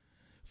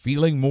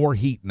 Feeling more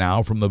heat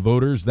now from the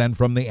voters than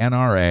from the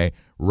NRA,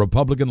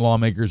 Republican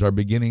lawmakers are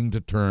beginning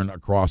to turn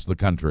across the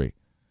country.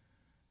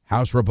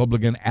 House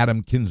Republican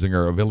Adam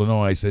Kinzinger of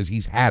Illinois says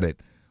he's had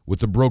it with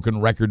the broken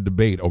record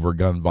debate over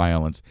gun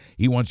violence.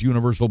 He wants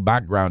universal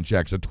background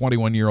checks, a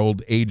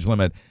 21-year-old age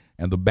limit,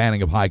 and the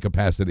banning of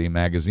high-capacity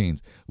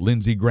magazines.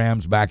 Lindsey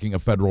Graham's backing a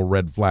federal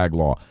red flag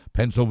law.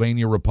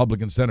 Pennsylvania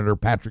Republican Senator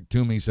Patrick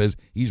Toomey says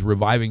he's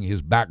reviving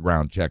his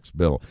background checks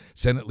bill.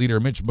 Senate Leader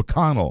Mitch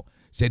McConnell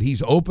said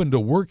he's open to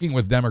working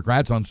with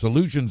Democrats on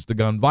solutions to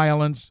gun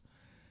violence,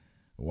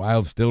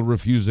 while still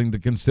refusing to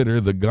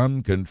consider the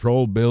gun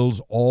control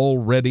bills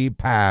already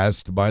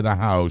passed by the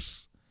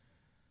House.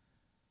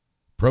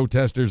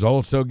 Protesters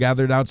also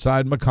gathered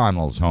outside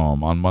McConnell's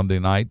home on Monday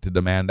night to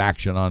demand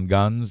action on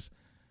guns.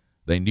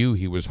 They knew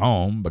he was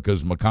home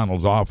because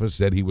McConnell's office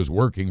said he was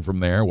working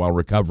from there while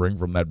recovering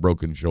from that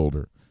broken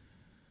shoulder.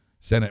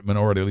 Senate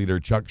Minority Leader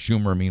Chuck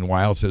Schumer,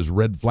 meanwhile, says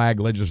red flag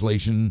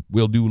legislation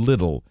will do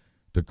little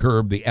to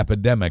curb the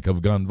epidemic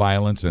of gun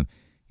violence, and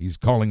he's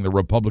calling the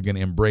Republican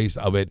embrace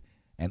of it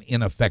an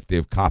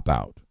ineffective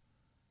cop-out.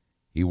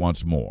 He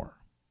wants more.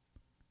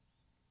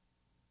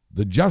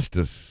 The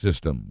justice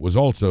system was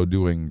also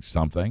doing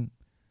something.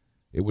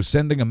 It was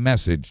sending a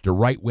message to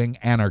right-wing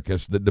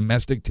anarchists that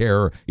domestic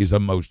terror is a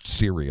most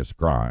serious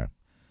crime.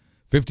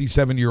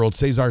 57-year-old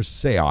Cesar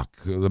Sayoc,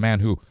 the man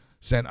who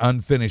sent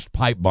unfinished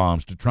pipe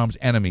bombs to Trump's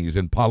enemies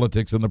in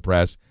politics and the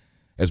press,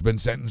 has been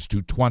sentenced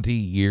to 20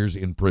 years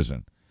in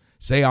prison.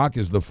 Sayoc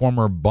is the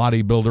former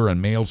bodybuilder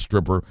and male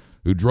stripper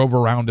who drove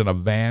around in a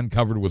van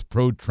covered with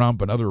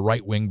pro-Trump and other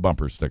right-wing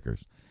bumper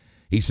stickers.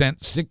 He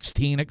sent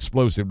 16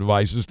 explosive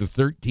devices to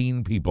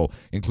 13 people,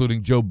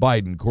 including Joe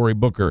Biden, Cory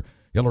Booker,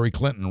 Hillary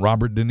Clinton,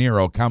 Robert De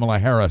Niro, Kamala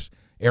Harris,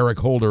 Eric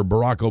Holder,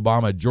 Barack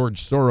Obama,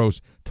 George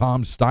Soros,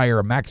 Tom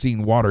Steyer,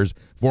 Maxine Waters,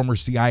 former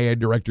CIA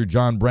Director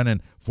John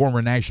Brennan,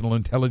 former National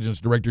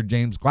Intelligence Director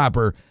James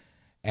Clapper,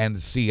 and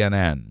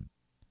CNN.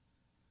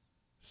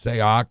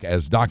 Sayoc,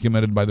 as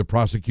documented by the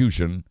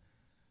prosecution,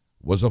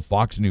 was a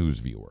Fox News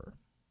viewer.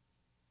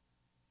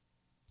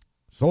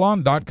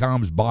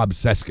 Salon.com's Bob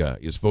Cesca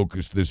is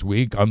focused this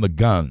week on the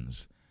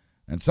guns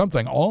and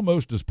something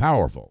almost as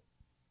powerful,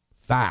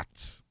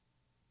 facts.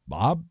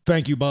 Bob?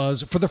 Thank you,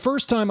 Buzz. For the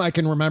first time I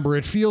can remember,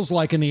 it feels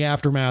like in the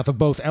aftermath of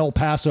both El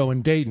Paso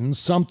and Dayton,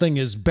 something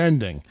is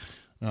bending.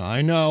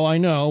 I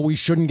know, we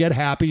shouldn't get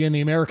happy and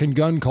the American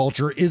gun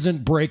culture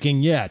isn't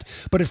breaking yet,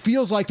 but it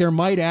feels like there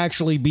might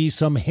actually be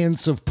some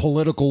hints of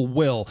political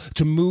will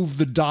to move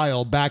the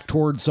dial back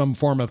towards some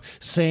form of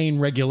sane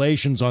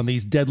regulations on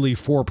these deadly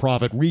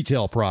for-profit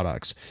retail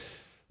products.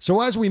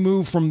 So as we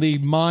move from the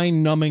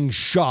mind-numbing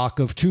shock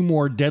of 2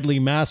 more deadly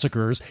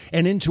massacres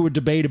and into a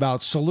debate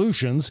about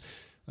solutions,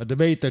 a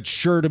debate that's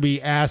sure to be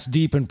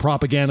ass-deep in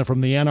propaganda from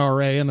the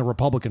NRA and the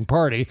Republican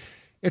Party,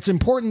 it's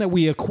important that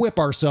we equip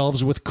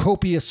ourselves with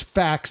copious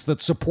facts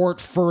that support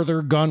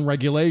further gun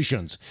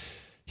regulations.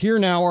 Here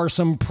now are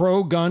some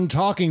pro-gun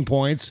talking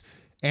points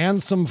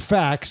and some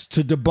facts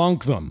to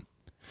debunk them.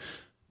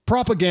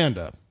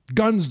 Propaganda.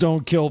 Guns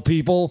don't kill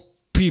people.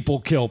 People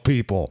kill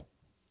people.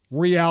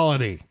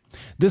 Reality.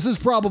 This is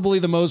probably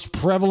the most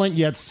prevalent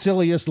yet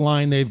silliest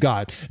line they've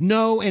got.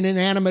 No, an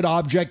inanimate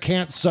object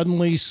can't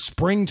suddenly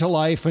spring to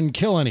life and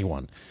kill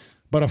anyone.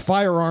 But a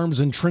firearm's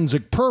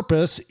intrinsic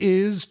purpose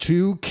is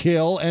to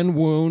kill and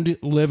wound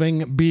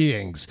living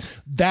beings.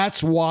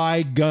 That's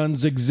why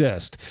guns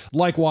exist.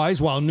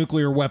 Likewise, while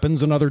nuclear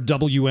weapons and other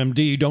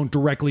WMD don't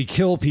directly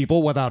kill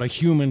people without a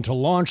human to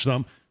launch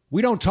them,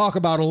 we don't talk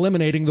about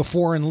eliminating the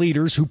foreign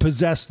leaders who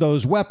possess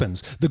those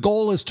weapons. The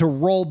goal is to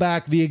roll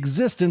back the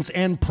existence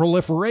and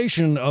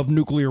proliferation of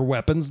nuclear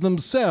weapons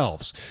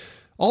themselves.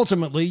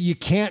 Ultimately, you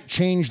can't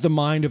change the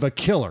mind of a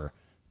killer,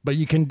 but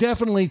you can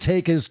definitely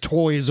take his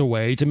toys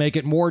away to make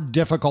it more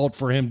difficult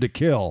for him to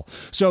kill.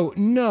 So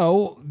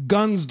no,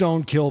 guns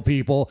don't kill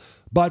people,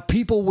 but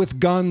people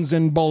with guns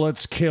and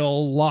bullets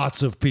kill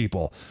lots of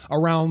people,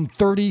 around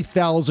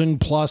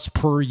 30,000 plus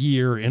per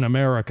year in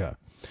America.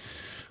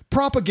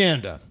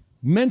 Propaganda.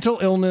 Mental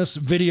illness,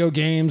 video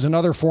games, and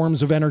other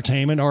forms of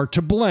entertainment are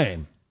to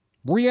blame.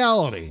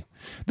 Reality.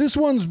 This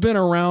one's been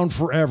around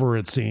forever,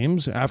 it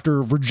seems.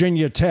 After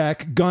Virginia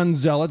Tech, gun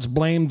zealots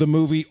blamed the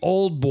movie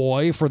Old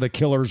Boy for the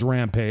killer's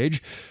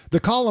rampage. The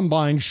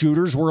Columbine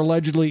shooters were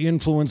allegedly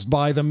influenced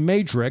by The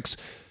Matrix.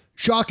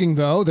 Shocking,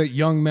 though, that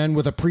young men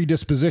with a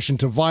predisposition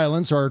to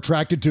violence are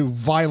attracted to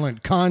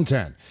violent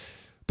content.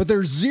 But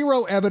there's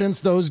zero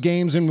evidence those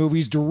games and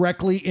movies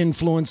directly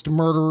influenced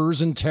murderers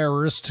and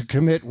terrorists to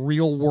commit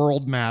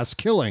real-world mass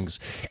killings.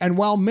 And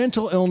while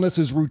mental illness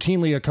is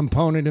routinely a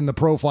component in the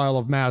profile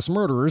of mass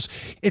murderers,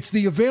 it's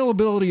the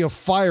availability of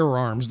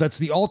firearms that's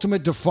the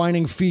ultimate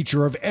defining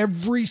feature of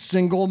every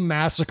single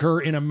massacre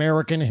in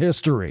American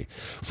history.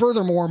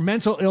 Furthermore,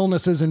 mental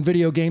illnesses in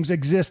video games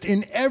exist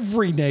in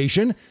every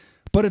nation,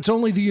 but it's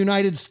only the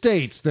United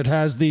States that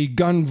has the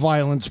gun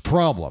violence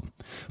problem.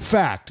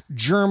 Fact,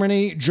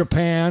 Germany,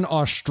 Japan,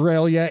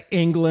 Australia,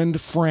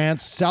 England,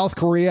 France, South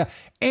Korea,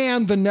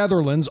 and the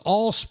Netherlands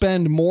all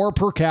spend more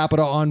per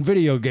capita on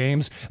video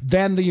games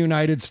than the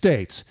United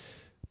States.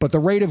 but the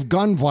rate of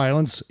gun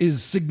violence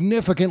is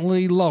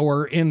significantly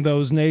lower in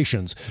those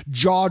nations,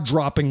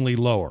 jaw-droppingly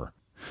lower.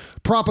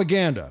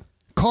 Propaganda.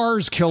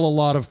 Cars kill a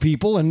lot of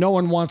people and no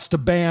one wants to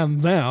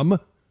ban them.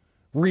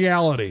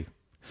 Reality.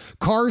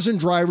 Cars and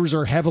drivers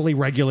are heavily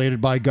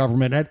regulated by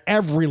government at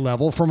every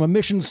level, from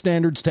emission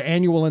standards to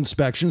annual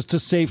inspections to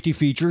safety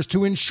features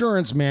to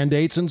insurance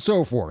mandates and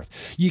so forth.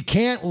 You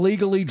can't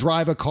legally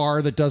drive a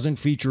car that doesn't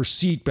feature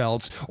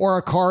seatbelts or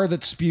a car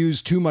that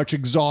spews too much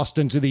exhaust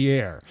into the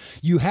air.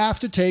 You have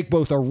to take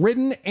both a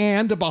written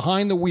and a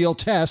behind-the-wheel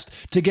test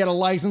to get a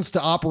license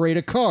to operate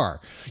a car.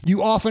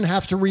 You often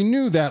have to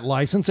renew that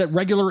license at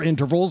regular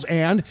intervals,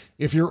 and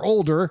if you're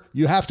older,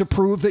 you have to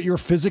prove that you're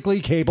physically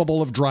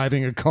capable of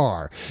driving a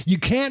car. You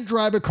can't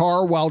drive a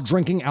car while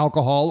drinking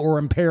alcohol or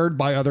impaired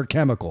by other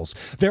chemicals.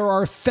 There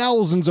are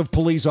thousands of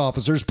police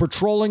officers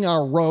patrolling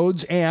our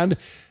roads and,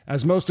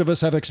 as most of us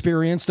have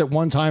experienced at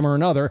one time or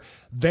another,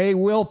 they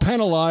will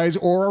penalize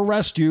or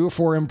arrest you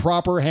for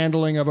improper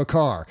handling of a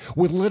car,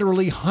 with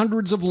literally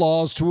hundreds of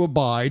laws to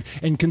abide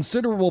and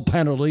considerable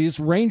penalties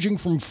ranging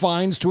from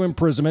fines to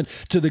imprisonment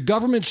to the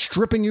government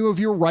stripping you of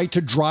your right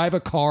to drive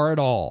a car at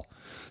all.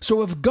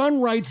 So if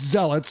gun rights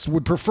zealots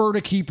would prefer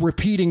to keep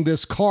repeating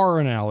this car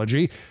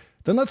analogy,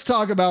 then let's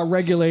talk about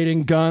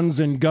regulating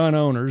guns and gun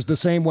owners the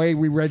same way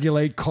we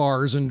regulate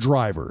cars and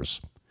drivers.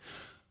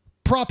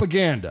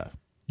 Propaganda.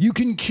 You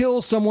can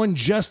kill someone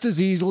just as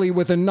easily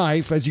with a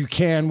knife as you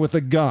can with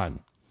a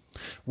gun.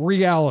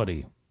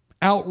 Reality.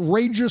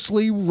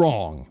 Outrageously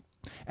wrong.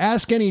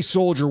 Ask any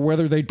soldier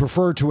whether they'd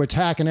prefer to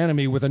attack an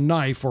enemy with a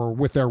knife or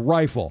with their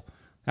rifle.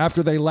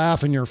 After they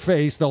laugh in your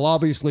face, they'll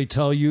obviously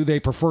tell you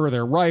they prefer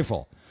their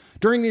rifle.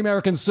 During the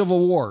American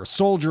Civil War,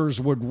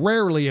 soldiers would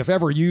rarely, if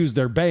ever, use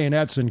their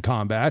bayonets in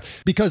combat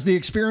because the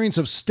experience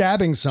of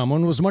stabbing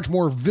someone was much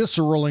more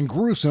visceral and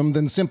gruesome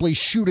than simply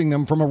shooting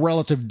them from a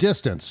relative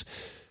distance.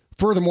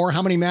 Furthermore,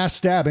 how many mass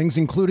stabbings,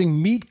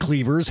 including meat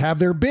cleavers, have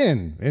there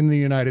been in the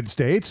United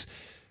States?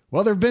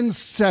 Well, there have been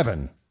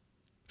 7.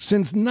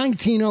 Since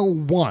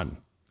 1901.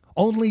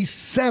 Only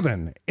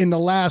 7 in the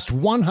last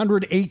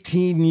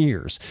 118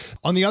 years.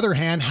 On the other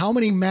hand, how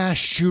many mass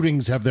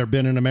shootings have there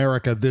been in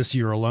America this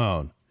year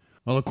alone?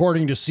 Well,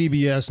 according to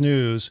CBS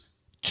News,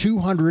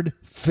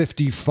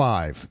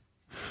 255.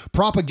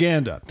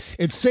 Propaganda.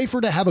 It's safer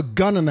to have a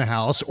gun in the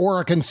house or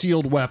a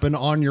concealed weapon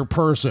on your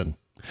person.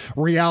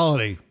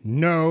 Reality.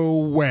 No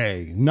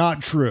way.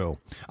 Not true.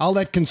 I'll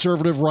let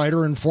conservative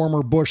writer and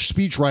former Bush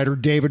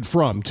speechwriter David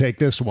Frum take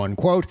this one.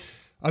 Quote,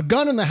 a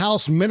gun in the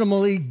house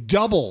minimally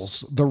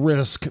doubles the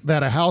risk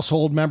that a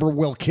household member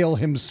will kill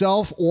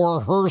himself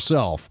or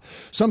herself.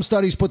 Some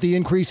studies put the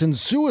increase in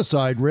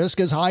suicide risk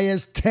as high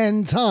as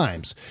 10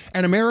 times.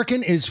 An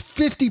American is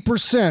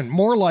 50%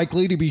 more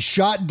likely to be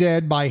shot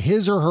dead by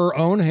his or her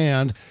own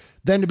hand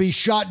than to be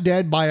shot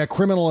dead by a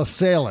criminal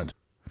assailant.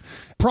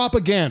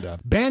 Propaganda.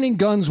 Banning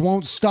guns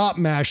won't stop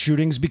mass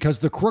shootings because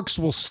the crooks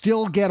will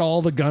still get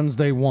all the guns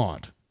they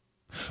want.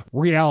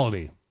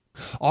 Reality.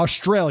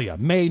 Australia,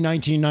 May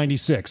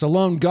 1996. A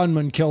lone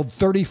gunman killed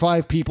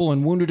 35 people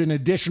and wounded an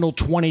additional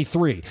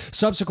 23.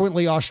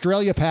 Subsequently,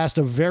 Australia passed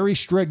a very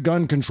strict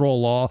gun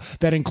control law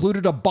that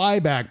included a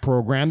buyback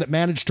program that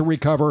managed to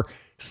recover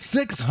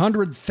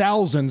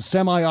 600,000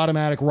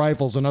 semi-automatic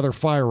rifles and other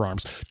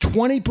firearms,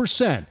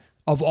 20%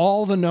 of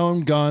all the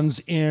known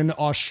guns in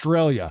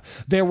Australia.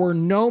 There were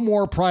no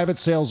more private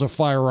sales of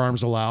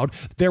firearms allowed.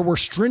 There were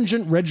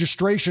stringent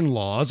registration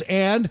laws,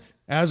 and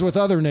as with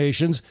other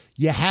nations,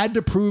 you had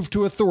to prove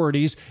to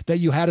authorities that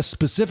you had a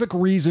specific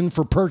reason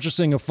for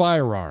purchasing a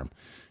firearm.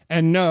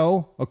 And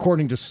no,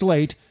 according to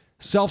Slate,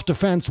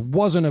 self-defense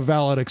wasn't a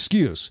valid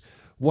excuse.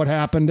 What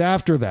happened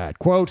after that?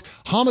 Quote,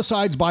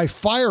 homicides by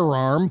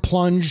firearm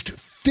plunged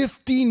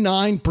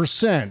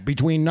 59%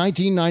 between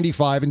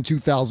 1995 and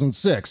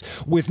 2006,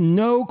 with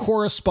no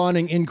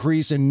corresponding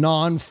increase in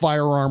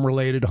non-firearm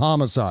related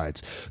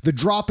homicides. The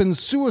drop in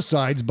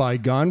suicides by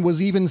gun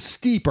was even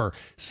steeper,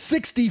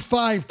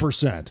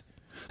 65%.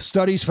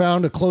 Studies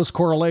found a close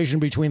correlation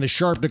between the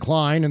sharp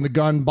decline and the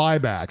gun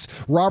buybacks.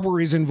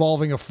 Robberies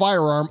involving a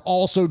firearm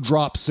also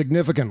dropped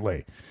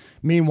significantly.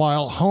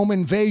 Meanwhile, home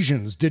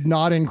invasions did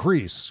not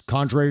increase,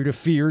 contrary to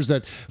fears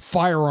that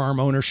firearm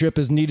ownership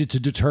is needed to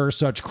deter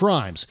such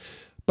crimes.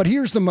 But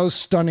here's the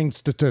most stunning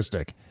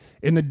statistic.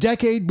 In the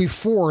decade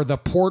before the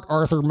Port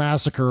Arthur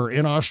massacre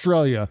in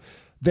Australia,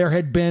 there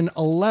had been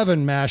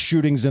 11 mass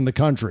shootings in the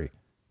country.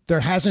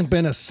 There hasn't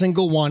been a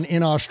single one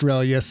in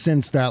Australia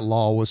since that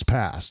law was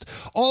passed.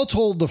 All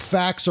told, the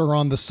facts are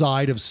on the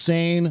side of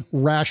sane,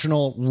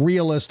 rational,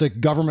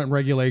 realistic government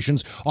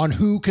regulations on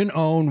who can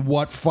own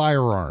what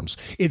firearms.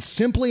 It's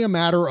simply a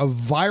matter of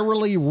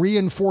virally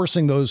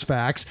reinforcing those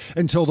facts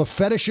until the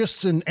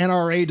fetishists and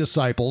NRA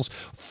disciples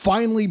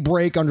finally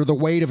break under the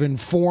weight of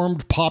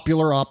informed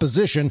popular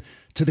opposition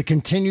to the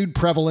continued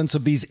prevalence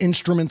of these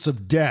instruments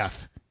of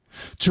death.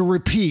 To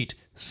repeat,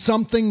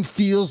 something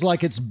feels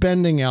like it's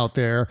bending out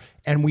there,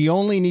 and we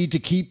only need to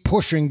keep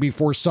pushing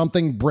before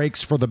something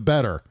breaks for the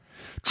better.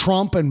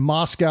 Trump and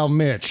Moscow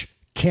Mitch,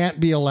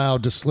 can't be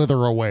allowed to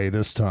slither away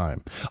this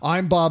time.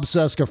 I'm Bob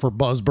Cesca for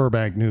Buzz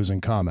Burbank News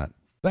and Comment.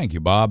 Thank you,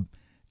 Bob.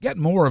 Get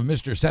more of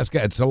Mr. Cesca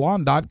at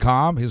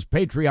salon.com, his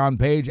Patreon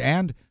page,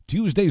 and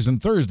Tuesdays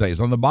and Thursdays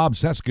on the Bob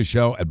Cesca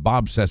Show at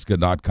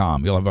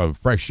bobcesca.com. He'll have a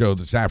fresh show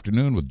this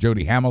afternoon with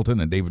Jody Hamilton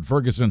and David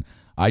Ferguson.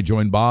 I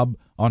join Bob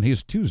on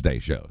his Tuesday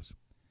shows.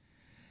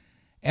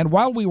 And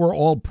while we were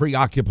all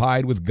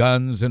preoccupied with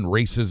guns and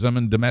racism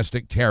and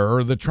domestic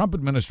terror, the Trump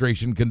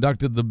administration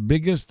conducted the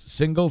biggest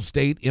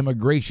single-state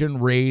immigration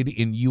raid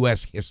in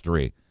U.S.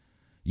 history.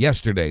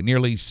 Yesterday,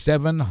 nearly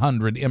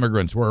 700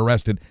 immigrants were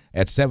arrested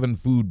at 7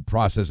 food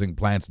processing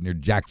plants near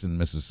Jackson,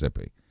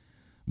 Mississippi.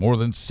 More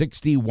than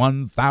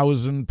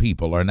 61,000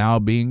 people are now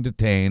being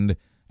detained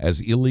as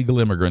illegal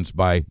immigrants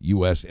by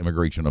U.S.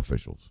 immigration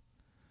officials.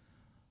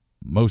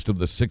 Most of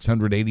the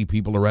 680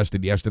 people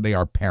arrested yesterday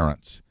are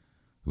parents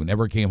who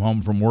never came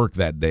home from work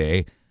that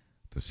day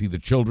to see the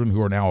children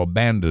who are now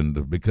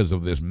abandoned because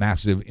of this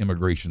massive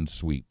immigration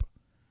sweep.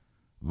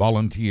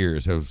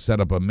 Volunteers have set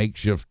up a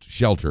makeshift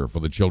shelter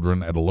for the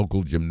children at a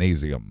local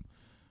gymnasium.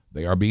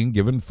 They are being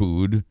given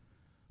food,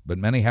 but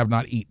many have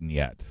not eaten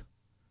yet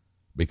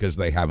because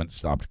they haven't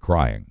stopped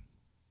crying.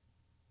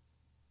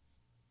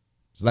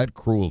 It's that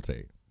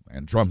cruelty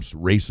and Trump's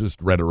racist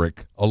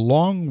rhetoric,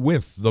 along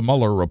with the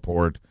Mueller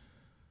report,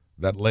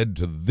 that led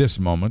to this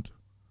moment.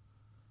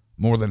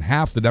 More than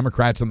half the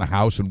Democrats in the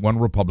House and one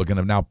Republican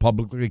have now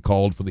publicly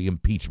called for the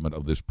impeachment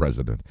of this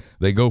president.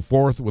 They go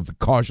forth with the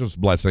cautious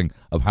blessing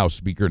of House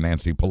Speaker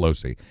Nancy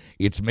Pelosi.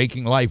 It's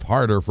making life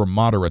harder for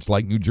moderates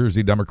like New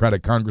Jersey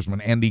Democratic Congressman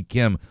Andy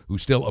Kim, who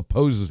still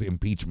opposes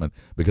impeachment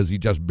because he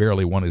just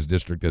barely won his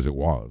district as it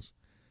was.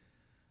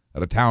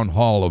 At a town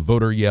hall, a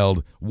voter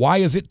yelled, "Why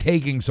is it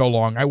taking so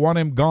long? I want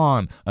him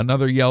gone."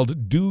 Another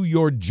yelled, "Do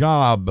your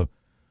job."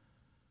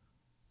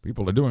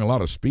 People are doing a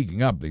lot of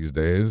speaking up these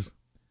days.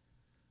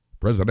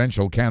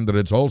 Presidential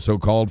candidates also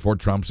called for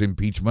Trump's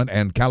impeachment,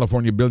 and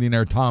California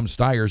billionaire Tom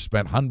Steyer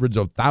spent hundreds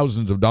of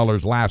thousands of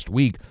dollars last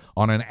week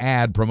on an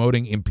ad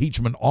promoting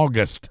Impeachment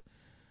August.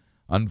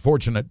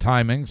 Unfortunate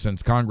timing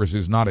since Congress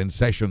is not in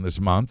session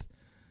this month,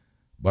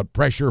 but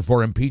pressure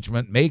for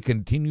impeachment may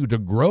continue to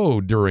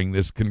grow during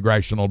this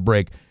congressional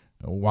break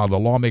while the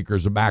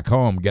lawmakers are back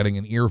home getting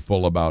an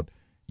earful about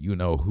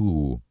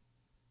you-know-who.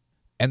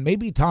 And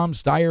maybe Tom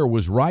Steyer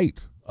was right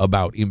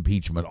about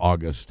Impeachment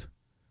August.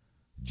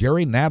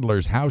 Jerry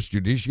Nadler's House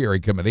Judiciary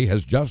Committee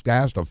has just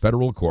asked a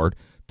federal court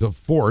to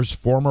force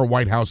former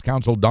White House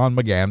counsel Don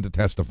McGahn to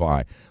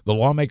testify. The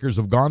lawmakers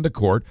have gone to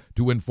court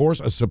to enforce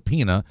a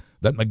subpoena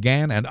that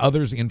McGahn and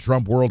others in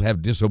Trump world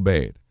have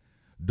disobeyed.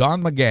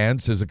 Don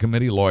McGahn, says a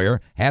committee lawyer,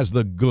 has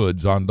the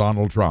goods on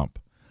Donald Trump.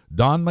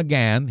 Don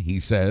McGahn, he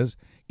says,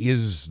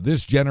 is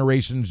this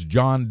generation's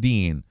John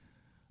Dean,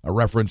 a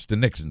reference to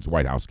Nixon's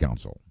White House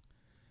counsel.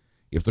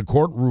 If the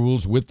court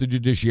rules with the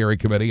Judiciary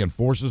Committee and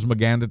forces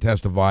McGahn to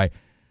testify,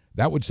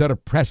 that would set a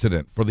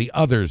precedent for the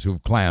others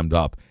who've clammed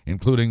up,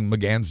 including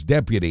McGahn's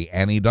deputy,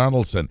 Annie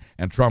Donaldson,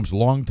 and Trump's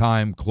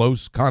longtime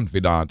close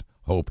confidant,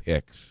 Hope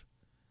Hicks.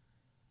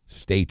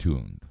 Stay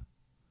tuned.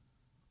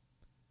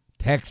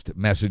 Text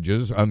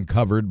messages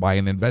uncovered by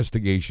an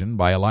investigation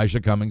by Elijah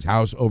Cummings'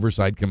 House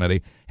Oversight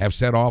Committee have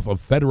set off a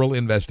federal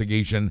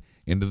investigation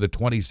into the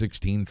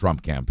 2016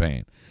 Trump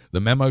campaign. The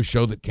memos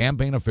show that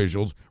campaign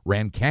officials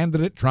ran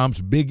candidate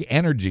Trump's big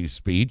energy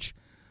speech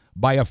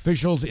by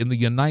officials in the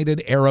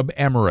United Arab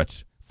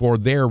Emirates for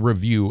their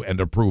review and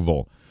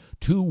approval.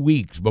 2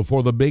 weeks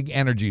before the big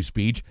energy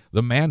speech,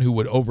 the man who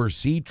would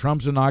oversee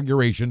Trump's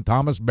inauguration,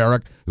 Thomas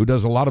Barrack, who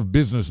does a lot of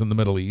business in the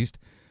Middle East,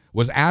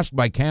 was asked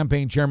by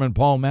campaign chairman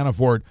Paul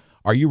Manafort,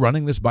 "Are you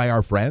running this by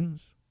our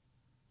friends?"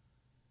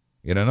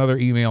 In another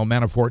email,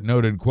 Manafort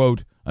noted,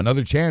 quote,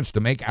 "Another chance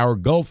to make our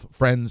Gulf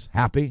friends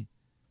happy."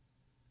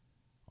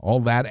 All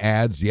that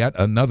adds yet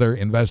another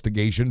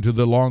investigation to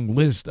the long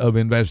list of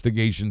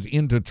investigations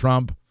into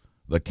Trump,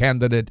 the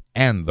candidate,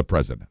 and the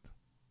president.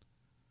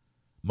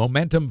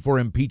 Momentum for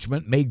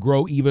impeachment may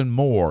grow even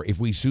more if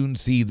we soon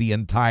see the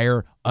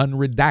entire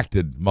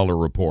unredacted Mueller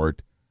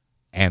report,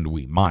 and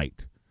we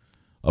might.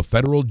 A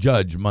federal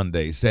judge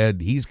Monday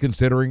said he's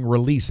considering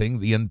releasing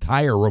the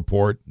entire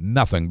report,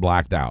 nothing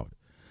blacked out.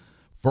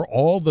 For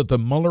all that the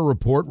Mueller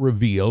report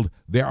revealed,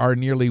 there are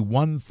nearly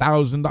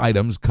 1,000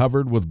 items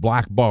covered with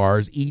black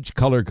bars, each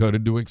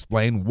color-coded to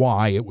explain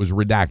why it was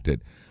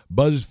redacted.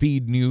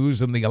 BuzzFeed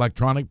News and the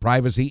Electronic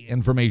Privacy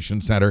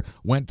Information Center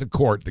went to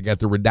court to get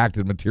the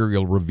redacted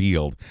material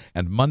revealed.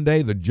 And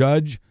Monday, a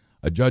judge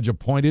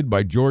appointed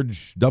by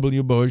George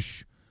W.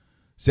 Bush,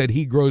 said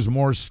he grows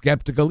more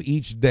skeptical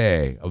each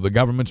day of the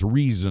government's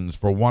reasons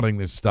for wanting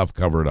this stuff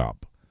covered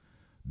up.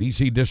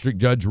 D.C. District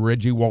Judge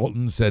Reggie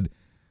Walton said,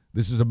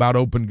 "This is about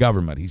open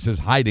government." He says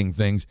hiding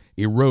things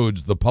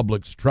erodes the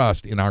public's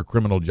trust in our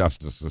criminal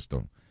justice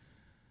system.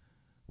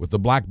 With the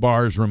black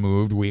bars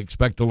removed, we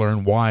expect to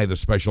learn why the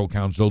special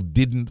counsel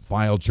didn't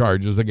file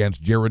charges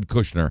against Jared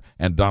Kushner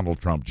and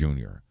Donald Trump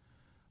Jr.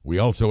 We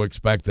also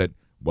expect that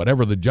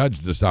whatever the judge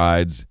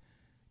decides,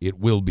 it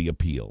will be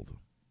appealed.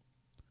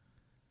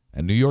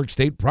 And New York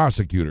State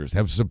prosecutors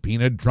have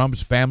subpoenaed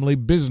Trump's family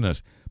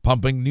business,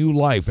 pumping new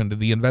life into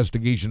the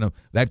investigation of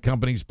that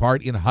company's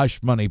part in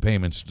hush money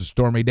payments to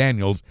Stormy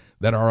Daniels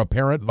that are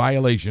apparent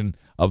violation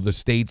of the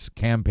state's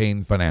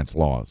campaign finance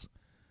laws.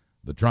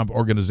 The Trump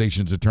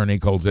Organization's attorney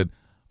calls it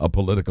a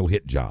political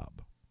hit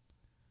job.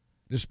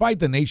 Despite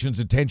the nation's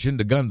attention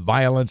to gun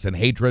violence and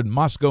hatred,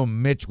 Moscow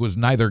Mitch was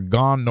neither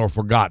gone nor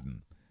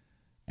forgotten,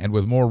 and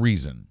with more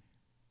reason.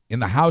 In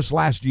the House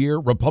last year,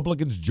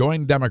 Republicans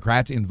joined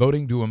Democrats in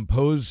voting to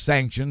impose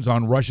sanctions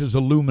on Russia's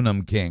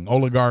aluminum king,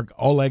 oligarch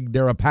Oleg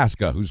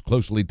Deripaska, who's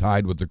closely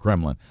tied with the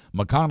Kremlin.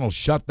 McConnell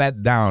shut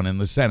that down in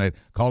the Senate,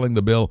 calling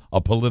the bill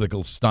a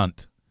political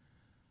stunt.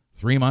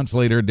 3 months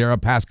later,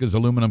 Deripaska's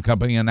aluminum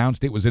company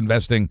announced it was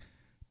investing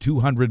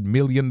 $200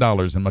 million in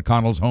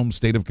McConnell's home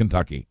state of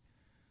Kentucky.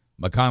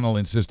 McConnell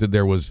insisted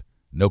there was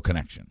no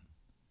connection.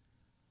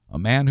 A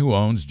man who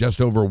owns just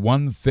over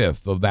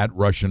 1/5 of that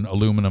Russian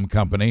aluminum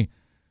company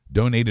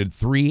donated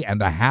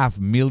 $3.5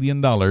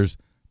 million to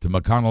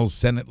McConnell's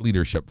Senate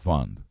Leadership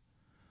Fund.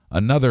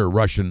 Another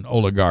Russian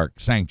oligarch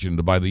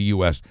sanctioned by the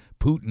U.S.,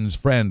 Putin's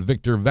friend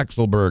Viktor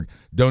Vekselberg,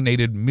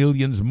 donated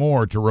millions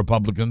more to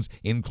Republicans,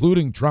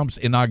 including Trump's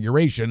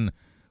inauguration,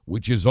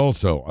 which is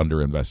also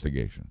under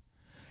investigation.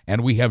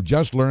 And we have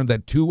just learned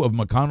that 2 of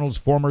McConnell's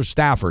former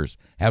staffers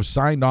have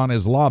signed on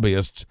as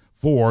lobbyists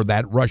for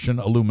that Russian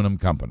aluminum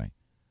company.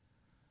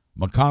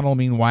 McConnell,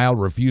 meanwhile,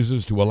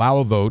 refuses to allow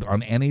a vote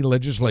on any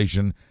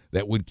legislation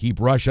that would keep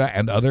Russia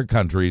and other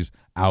countries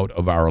out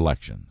of our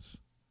elections.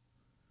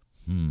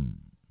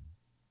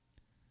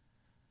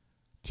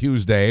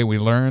 Tuesday, we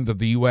learned that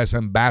the U.S.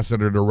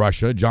 ambassador to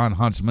Russia, John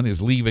Huntsman,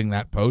 is leaving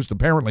that post,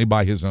 apparently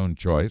by his own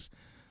choice.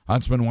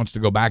 Huntsman wants to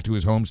go back to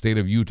his home state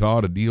of Utah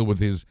to deal with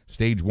his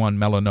stage 1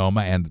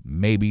 melanoma and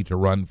maybe to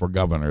run for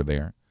governor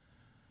there.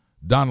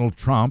 Donald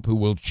Trump, who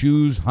will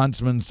choose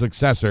Huntsman's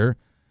successor,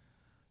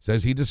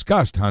 says he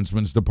discussed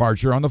Huntsman's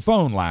departure on the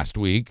phone last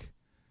week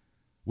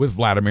with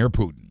Vladimir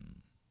Putin.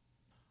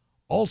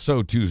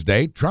 Also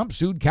Tuesday, Trump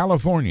sued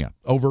California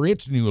over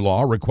its new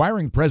law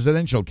requiring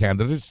presidential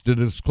candidates to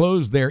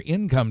disclose their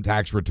income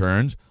tax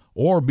returns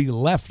or be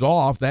left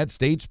off that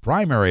state's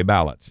primary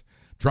ballots.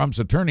 Trump's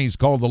attorneys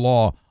called the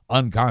law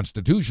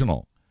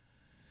unconstitutional.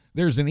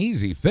 There's an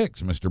easy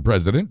fix, Mr.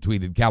 President,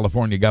 tweeted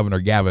California Governor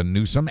Gavin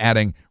Newsom,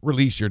 adding,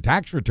 release your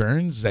tax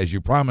returns as you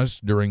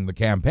promised during the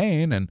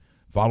campaign and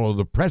follow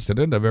the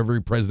precedent of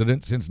every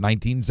president since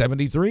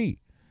 1973.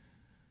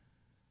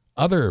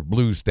 Other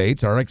blue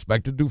states are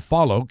expected to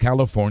follow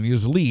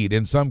California's lead,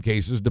 in some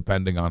cases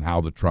depending on how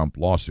the Trump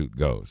lawsuit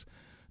goes.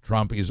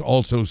 Trump is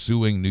also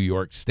suing New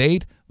York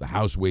State, the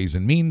House Ways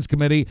and Means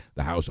Committee,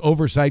 the House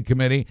Oversight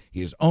Committee,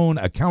 his own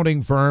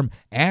accounting firm,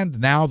 and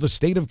now the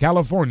state of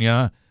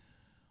California,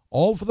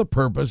 all for the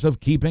purpose of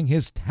keeping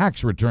his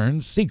tax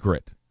returns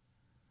secret.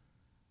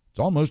 It's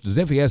almost as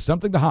if he has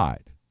something to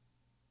hide.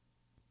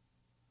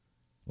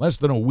 Less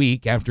than a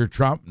week after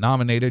Trump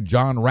nominated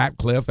John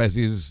Ratcliffe as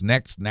his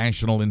next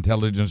national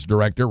intelligence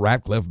director,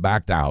 Ratcliffe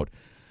backed out.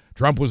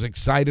 Trump was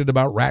excited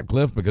about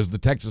Ratcliffe because the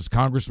Texas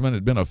congressman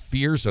had been a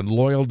fierce and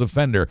loyal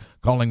defender,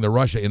 calling the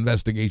Russia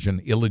investigation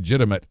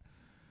illegitimate.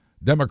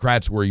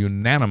 Democrats were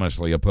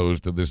unanimously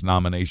opposed to this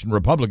nomination.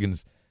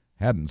 Republicans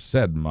hadn't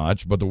said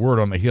much, but the word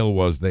on the Hill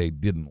was they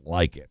didn't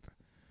like it.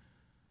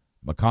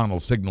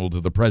 McConnell signaled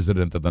to the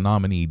president that the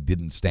nominee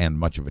didn't stand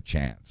much of a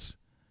chance.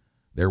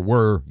 There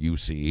were, you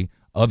see,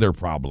 other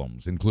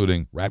problems,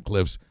 including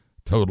Ratcliffe's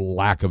total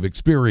lack of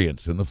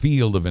experience in the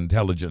field of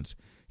intelligence.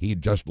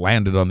 He'd just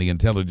landed on the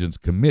Intelligence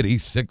Committee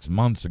 6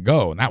 months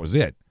ago, and that was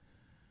it.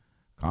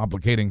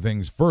 Complicating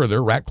things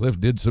further, Ratcliffe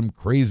did some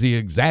crazy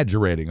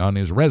exaggerating on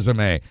his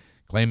resume,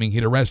 claiming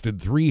he'd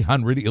arrested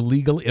 300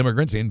 illegal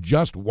immigrants in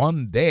just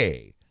one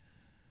day.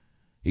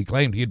 He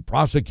claimed he'd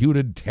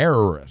prosecuted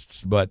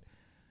terrorists, but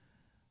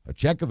a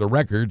check of the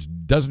records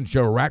doesn't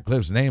show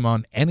Ratcliffe's name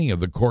on any of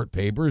the court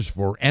papers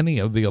for any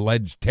of the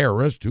alleged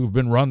terrorists who've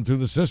been run through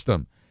the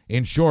system.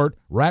 In short,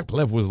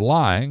 Ratcliffe was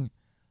lying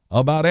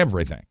about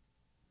everything.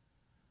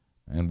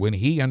 And when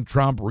he and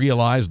Trump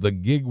realized the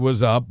gig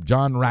was up,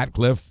 John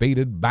Ratcliffe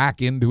faded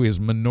back into his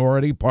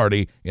minority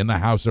party in the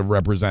House of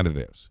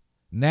Representatives.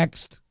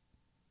 Next.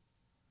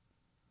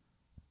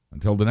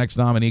 Until the next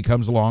nominee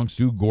comes along,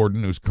 Sue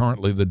Gordon, who's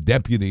currently the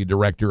Deputy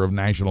Director of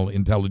National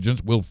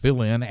Intelligence, will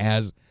fill in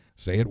as,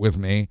 say it with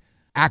me,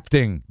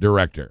 acting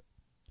director.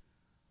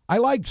 I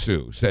like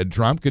Sue, said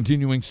Trump,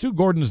 continuing, Sue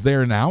Gordon's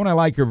there now, and I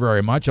like her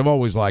very much. I've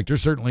always liked her.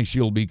 Certainly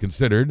she'll be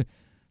considered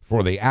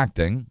for the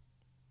acting.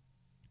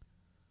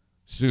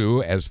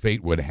 Sue, as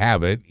fate would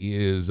have it,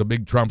 is a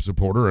big Trump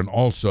supporter and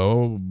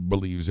also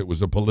believes it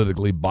was a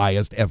politically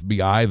biased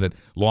FBI that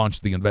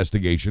launched the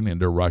investigation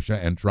into Russia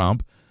and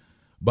Trump.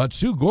 But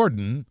Sue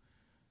Gordon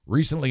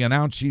recently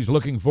announced she's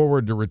looking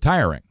forward to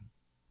retiring.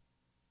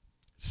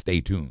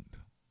 Stay tuned.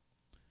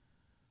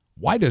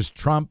 Why does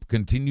Trump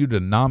continue to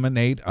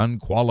nominate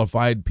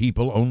unqualified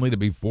people only to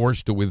be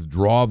forced to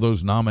withdraw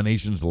those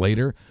nominations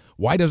later?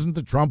 Why doesn't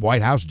the Trump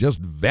White House just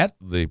vet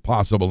the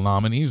possible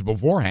nominees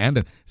beforehand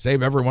and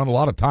save everyone a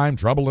lot of time,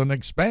 trouble, and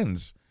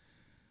expense?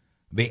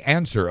 The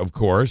answer, of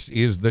course,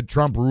 is that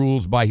Trump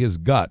rules by his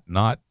gut,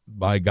 not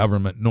by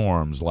government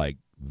norms like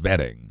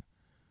vetting.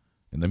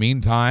 In the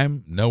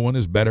meantime, no one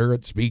is better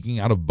at speaking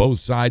out of both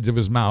sides of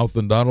his mouth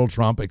than Donald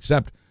Trump,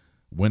 except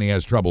when he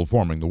has trouble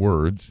forming the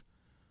words.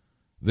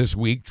 This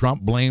week,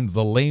 Trump blamed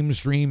the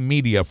lamestream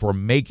media for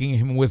making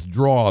him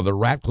withdraw the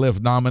Ratcliffe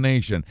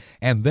nomination.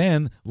 And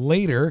then,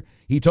 later,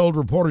 he told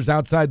reporters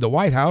outside the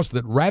White House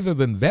that rather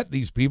than vet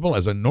these people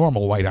as a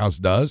normal White House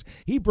does,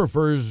 he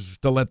prefers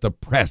to let the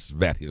press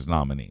vet his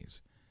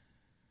nominees.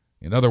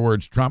 In other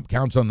words, Trump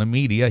counts on the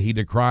media he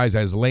decries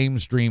as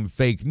lamestream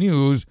fake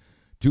news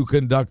to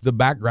conduct the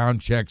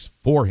background checks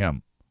for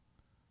him.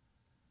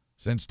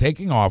 Since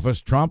taking office,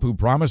 Trump, who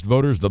promised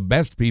voters the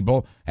best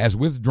people, has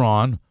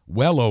withdrawn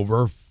well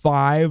over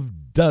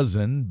 5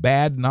 dozen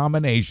bad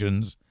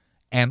nominations,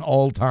 an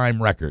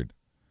all-time record.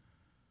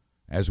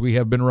 As we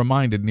have been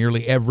reminded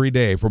nearly every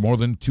day for more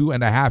than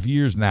 2.5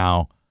 years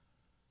now,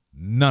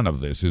 none of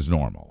this is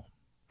normal.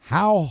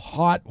 How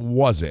hot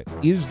was it?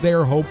 Is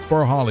there hope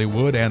for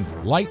Hollywood? And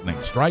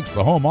lightning strikes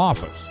the Home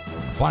Office.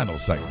 The final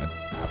segment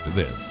after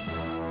this.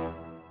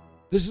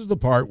 This is the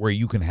part where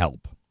you can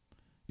help.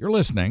 You're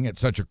listening at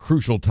such a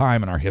crucial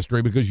time in our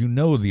history because you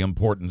know the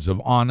importance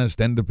of honest,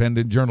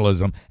 independent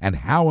journalism and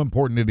how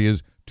important it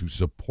is to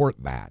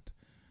support that.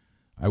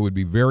 I would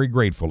be very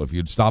grateful if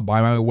you'd stop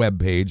by my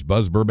webpage,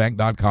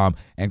 buzzburbank.com,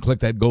 and click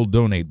that gold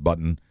donate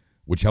button,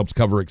 which helps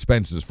cover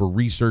expenses for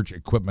research,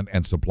 equipment,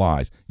 and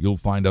supplies. You'll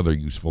find other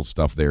useful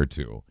stuff there,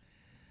 too.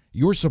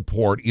 Your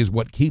support is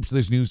what keeps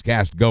this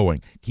newscast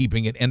going,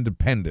 keeping it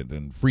independent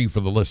and free for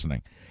the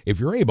listening. If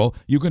you're able,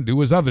 you can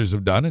do as others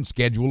have done and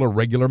schedule a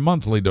regular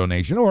monthly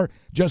donation, or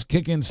just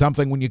kick in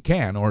something when you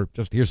can, or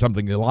just hear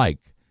something you like.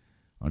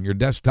 On your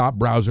desktop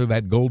browser,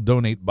 that gold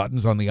donate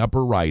button's on the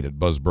upper right at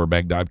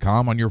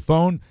buzzburbank.com. On your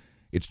phone,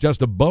 it's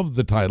just above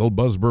the title,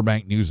 Buzz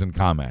Burbank News and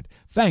Comment.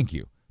 Thank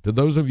you to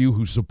those of you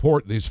who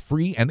support this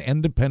free and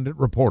independent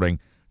reporting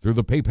through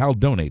the PayPal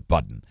donate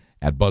button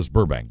at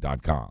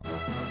buzzburbank.com.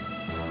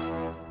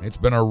 It's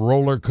been a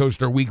roller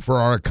coaster week for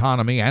our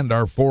economy and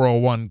our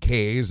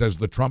 401ks as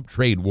the Trump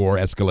trade war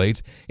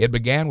escalates. It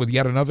began with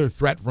yet another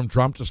threat from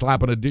Trump to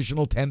slap an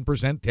additional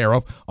 10%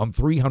 tariff on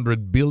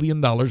 $300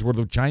 billion worth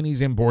of Chinese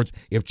imports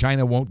if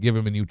China won't give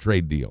him a new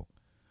trade deal.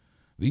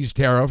 These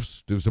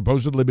tariffs, to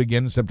supposedly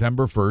begin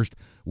September 1st,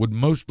 would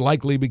most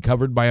likely be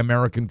covered by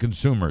American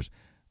consumers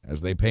as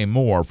they pay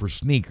more for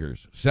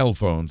sneakers, cell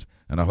phones,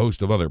 and a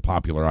host of other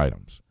popular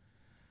items.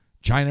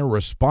 China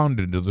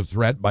responded to the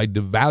threat by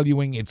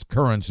devaluing its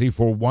currency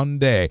for one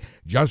day,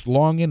 just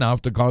long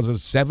enough to cause a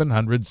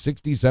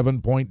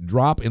 767-point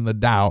drop in the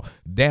Dow,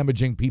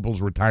 damaging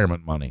people's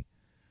retirement money.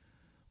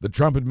 The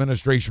Trump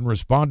administration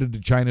responded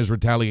to China's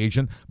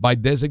retaliation by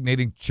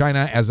designating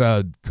China as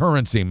a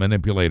currency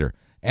manipulator,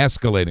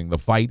 escalating the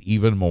fight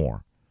even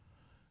more.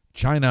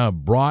 China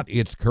brought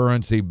its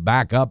currency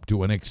back up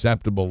to an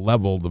acceptable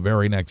level the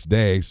very next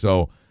day,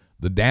 so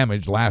the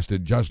damage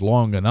lasted just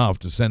long enough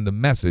to send a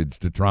message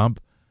to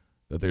Trump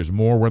that there's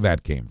more where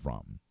that came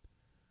from.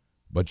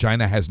 But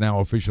China has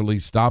now officially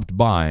stopped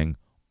buying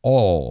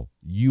all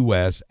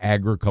U.S.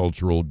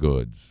 agricultural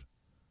goods.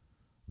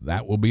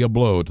 That will be a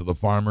blow to the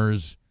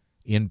farmers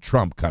in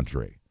Trump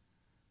country,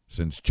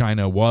 since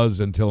China was,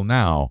 until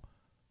now,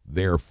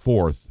 their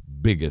 4th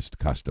biggest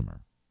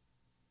customer.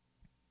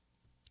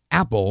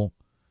 Apple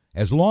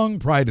has long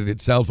prided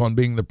itself on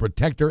being the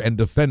protector and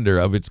defender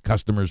of its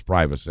customers'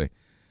 privacy,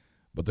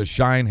 but the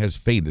shine has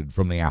faded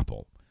from the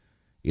Apple.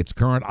 Its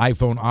current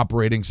iPhone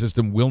operating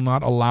system will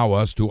not allow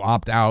us to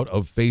opt out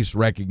of face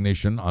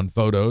recognition on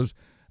photos,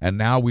 and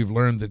now we've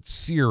learned that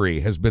Siri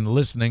has been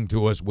listening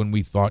to us when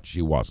we thought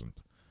she wasn't.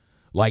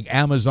 Like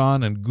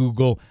Amazon and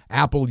Google,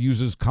 Apple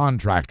uses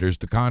contractors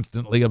to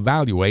constantly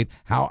evaluate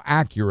how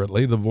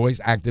accurately the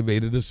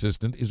voice-activated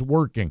assistant is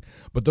working.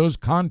 But those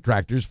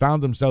contractors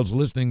found themselves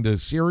listening to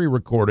Siri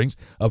recordings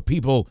of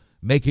people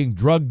making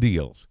drug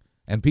deals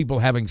and people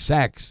having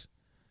sex.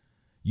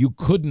 You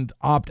couldn't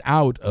opt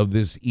out of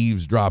this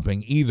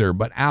eavesdropping either,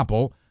 but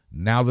Apple,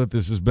 now that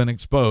this has been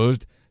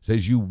exposed,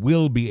 says you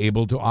will be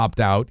able to opt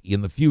out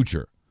in the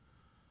future.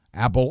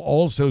 Apple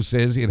also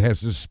says it has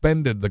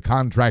suspended the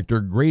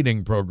contractor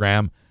grading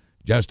program,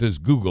 just as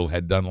Google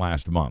had done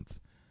last month.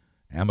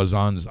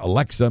 Amazon's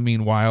Alexa,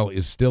 meanwhile,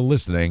 is still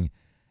listening,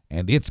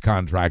 and its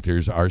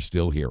contractors are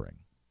still hearing.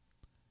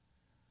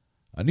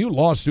 A new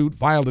lawsuit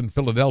filed in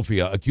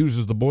Philadelphia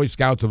accuses the Boy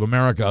Scouts of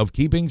America of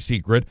keeping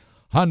secret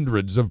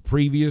hundreds of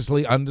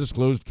previously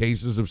undisclosed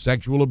cases of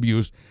sexual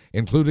abuse,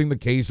 including the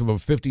case of a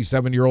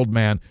 57-year-old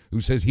man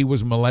who says he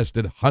was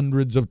molested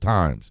hundreds of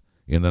times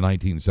in the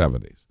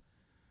 1970s.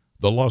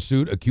 The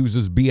lawsuit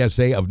accuses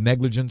BSA of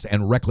negligence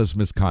and reckless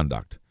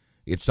misconduct.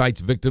 It cites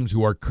victims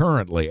who are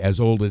currently as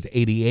old as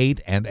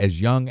 88 and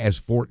as young as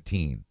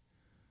 14.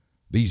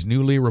 These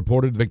newly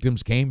reported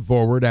victims came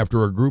forward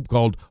after a group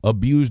called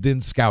Abused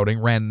in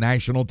Scouting ran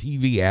national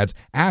TV ads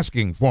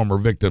asking former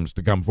victims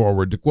to come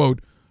forward to,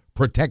 quote,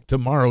 protect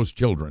tomorrow's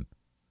children.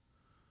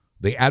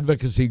 The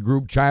advocacy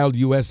group Child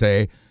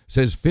USA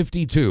says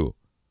 52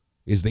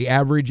 is the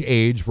average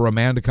age for a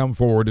man to come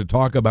forward to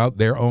talk about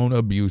their own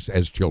abuse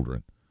as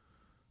children.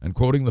 And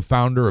quoting the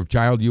founder of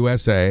Child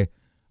USA,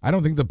 I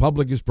don't think the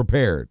public is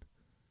prepared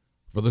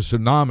for the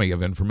tsunami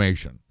of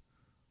information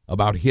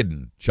about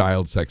hidden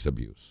child sex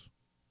abuse.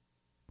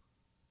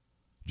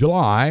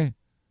 July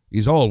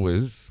is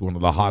always one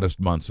of the hottest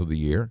months of the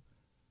year,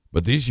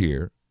 but this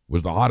year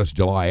was the hottest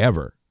July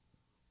ever.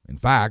 In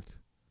fact,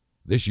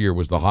 this year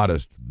was the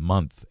hottest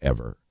month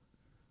ever.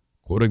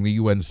 Quoting the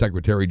UN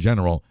Secretary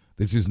General,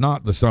 this is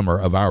not the summer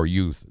of our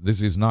youth.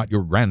 This is not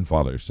your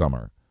grandfather's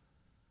summer.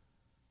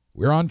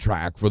 We're on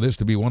track for this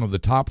to be one of the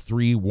top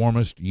 3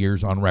 warmest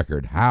years on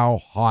record. How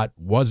hot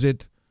was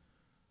it?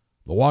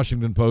 The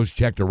Washington Post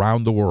checked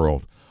around the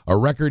world. A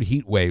record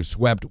heat wave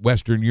swept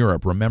Western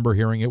Europe. Remember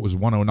hearing it was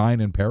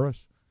 109 in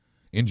Paris?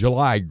 In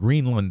July,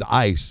 Greenland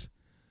ice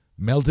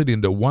melted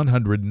into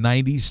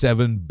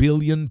 197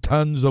 billion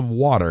tons of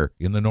water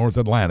in the North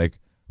Atlantic,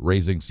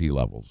 raising sea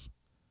levels.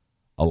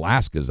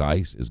 Alaska's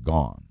ice is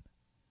gone.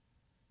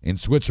 In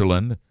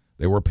Switzerland,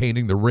 they were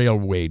painting the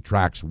railway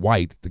tracks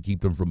white to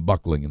keep them from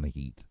buckling in the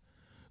heat.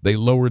 They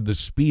lowered the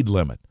speed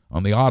limit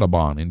on the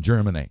Autobahn in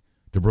Germany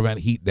to prevent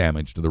heat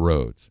damage to the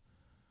roads.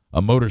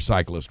 A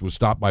motorcyclist was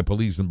stopped by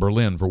police in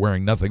Berlin for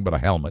wearing nothing but a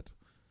helmet.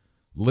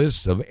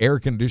 Lists of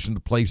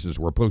air-conditioned places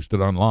were posted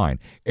online.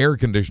 Air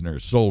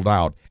conditioners sold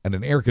out, and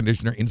an air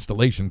conditioner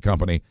installation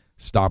company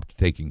stopped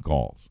taking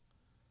calls.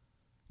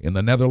 In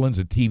the Netherlands,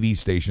 a TV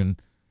station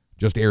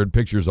just aired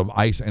pictures of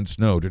ice and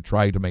snow to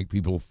try to make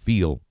people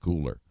feel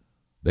cooler.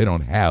 They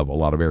don't have a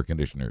lot of air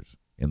conditioners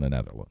in the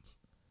Netherlands.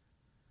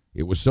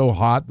 It was so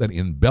hot that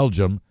in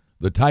Belgium,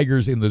 the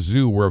tigers in the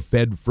zoo were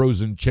fed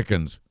frozen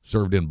chickens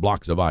served in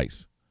blocks of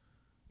ice.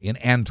 In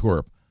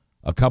Antwerp,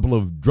 a couple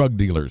of drug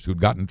dealers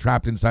who'd gotten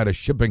trapped inside a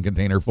shipping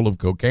container full of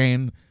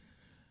cocaine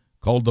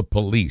called the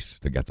police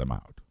to get them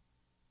out.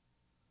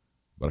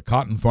 But a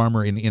cotton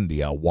farmer in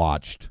India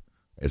watched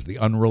as the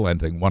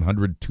unrelenting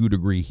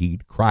 102-degree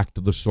heat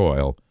cracked the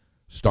soil,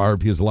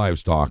 starved his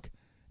livestock,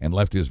 and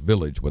left his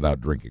village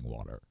without drinking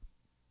water.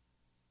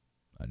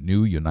 A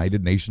new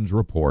United Nations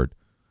report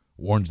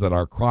warns that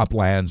our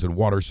croplands and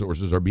water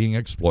sources are being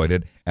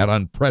exploited at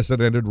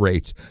unprecedented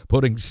rates,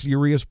 putting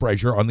serious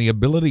pressure on the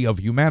ability of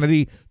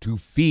humanity to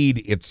feed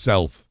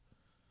itself.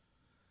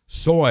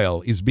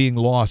 Soil is being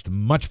lost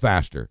much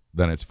faster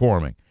than it's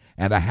forming,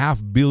 and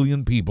 500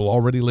 million people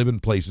already live in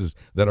places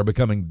that are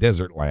becoming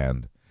desert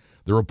land.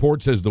 The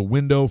report says the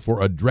window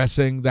for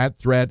addressing that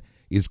threat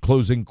is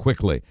closing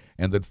quickly,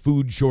 and that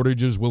food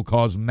shortages will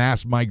cause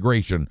mass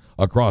migration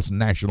across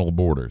national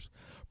borders.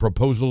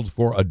 Proposals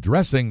for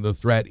addressing the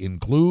threat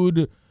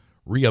include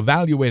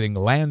reevaluating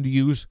land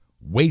use,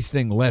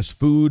 wasting less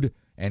food,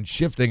 and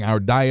shifting our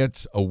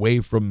diets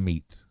away from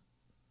meat.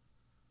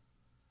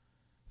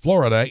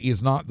 Florida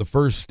is not the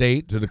first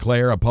state to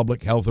declare a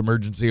public health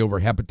emergency over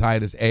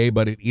hepatitis A,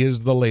 but it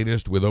is the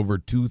latest with over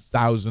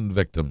 2,000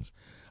 victims.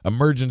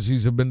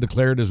 Emergencies have been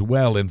declared as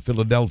well in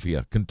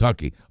Philadelphia,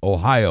 Kentucky,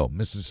 Ohio,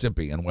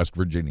 Mississippi, and West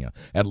Virginia.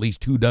 At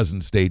least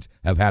 24 states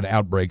have had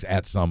outbreaks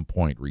at some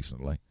point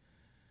recently.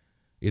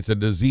 It's a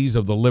disease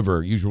of the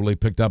liver, usually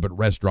picked up at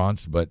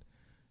restaurants, but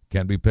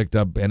can be picked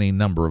up any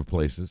number of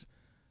places.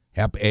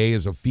 Hep A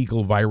is a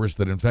fecal virus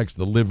that infects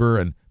the liver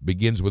and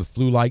begins with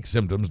flu-like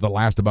symptoms that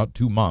last about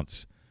 2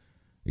 months.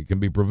 It can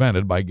be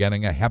prevented by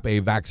getting a Hep A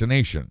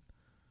vaccination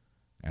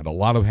and a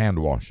lot of hand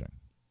washing.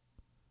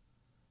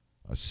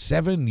 A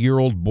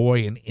 7-year-old boy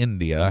in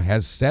India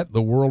has set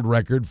the world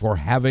record for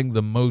having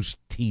the most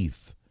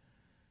teeth.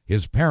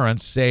 His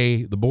parents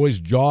say the boy's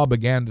jaw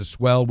began to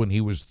swell when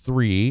he was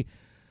 3,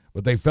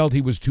 but they felt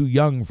he was too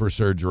young for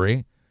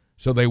surgery,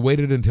 so they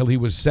waited until he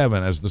was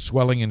 7 as the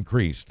swelling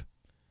increased.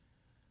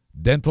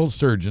 Dental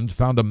surgeons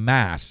found a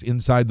mass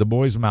inside the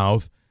boy's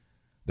mouth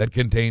that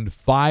contained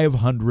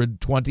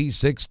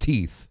 526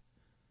 teeth,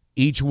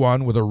 each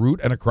one with a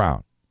root and a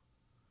crown.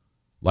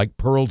 Like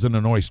pearls in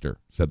an oyster,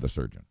 said the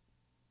surgeon.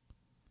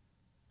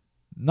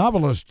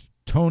 Novelist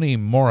Toni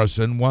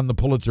Morrison won the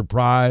Pulitzer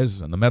Prize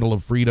and the Medal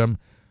of Freedom,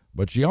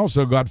 but she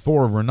also got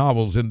 4 of her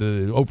novels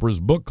into Oprah's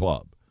book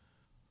club.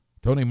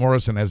 Toni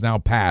Morrison has now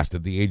passed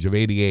at the age of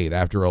 88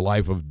 after a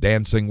life of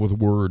dancing with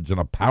words in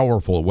a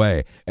powerful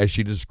way, as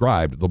she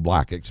described the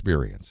black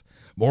experience.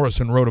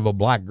 Morrison wrote of a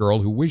black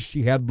girl who wished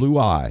she had blue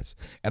eyes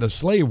and a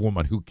slave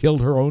woman who killed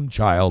her own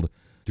child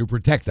to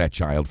protect that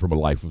child from a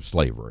life of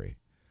slavery.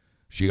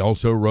 She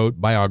also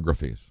wrote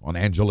biographies on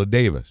Angela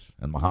Davis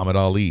and Muhammad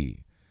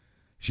Ali.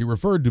 She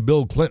referred to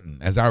Bill Clinton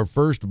as our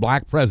first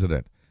black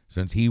president,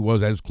 since he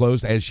was as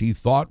close as she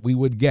thought we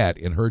would get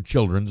in her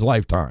children's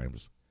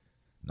lifetimes.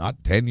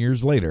 Not 10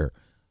 years later,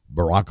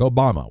 Barack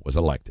Obama was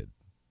elected.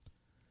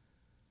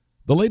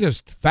 The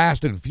latest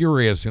Fast and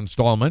Furious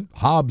installment,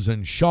 Hobbs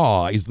and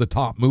Shaw, is the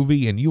top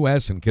movie in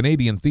U.S. and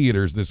Canadian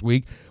theaters this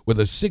week with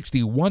a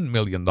 $61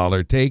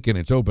 million take in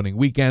its opening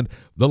weekend.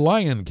 The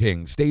Lion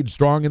King stayed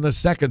strong in the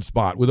second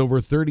spot with over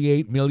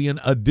 $38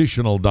 million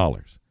additional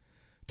dollars.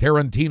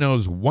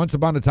 Tarantino's Once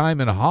Upon a Time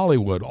in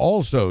Hollywood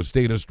also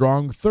stayed a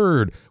strong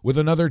third with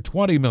another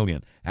 $20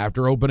 million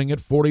after opening at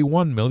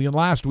 $41 million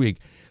last week.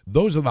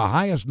 Those are the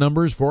highest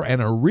numbers for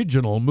an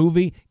original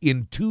movie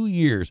in 2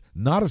 years.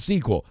 Not a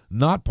sequel,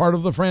 not part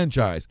of the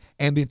franchise,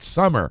 and it's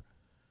summer.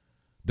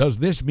 Does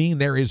this mean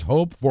there is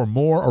hope for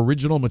more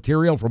original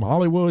material from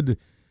Hollywood?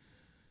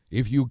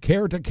 If you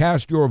care to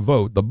cast your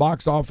vote, the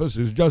box office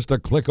is just a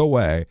click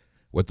away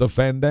with the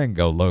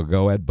Fandango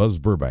logo at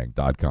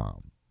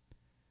buzzburbank.com.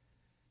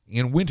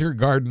 In Winter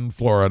Garden,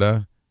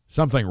 Florida,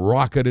 something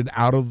rocketed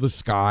out of the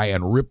sky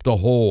and ripped a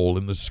hole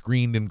in the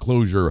screened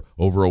enclosure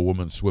over a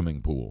woman's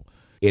swimming pool.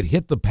 It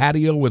hit the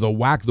patio with a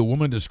whack the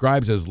woman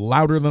describes as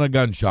louder than a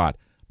gunshot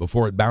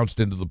before it bounced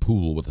into the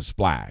pool with a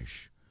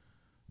splash.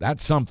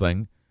 That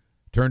something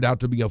turned out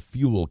to be a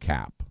fuel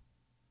cap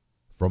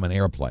from an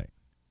airplane.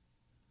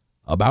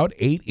 About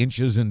 8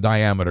 inches in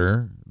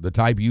diameter, the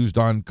type used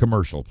on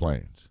commercial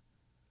planes.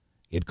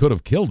 It could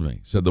have killed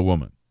me, said the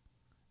woman.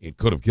 It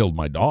could have killed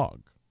my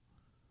dog.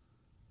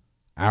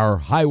 Our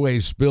highway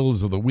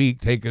spills of the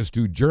week take us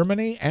to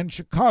Germany and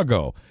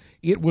Chicago.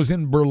 It was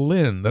in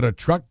Berlin that a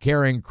truck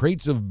carrying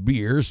crates of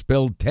beer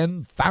spilled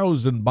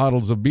 10,000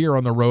 bottles of beer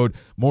on the road,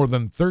 more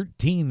than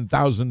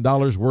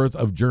 $13,000 worth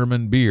of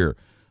German beer.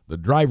 The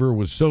driver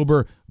was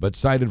sober, but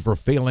cited for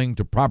failing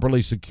to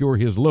properly secure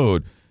his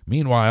load.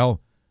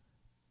 Meanwhile,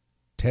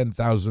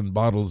 10,000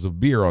 bottles of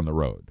beer on the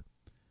road.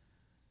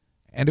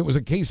 And it was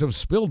a case of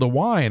spilled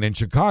wine in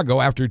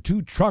Chicago after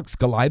 2 trucks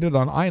collided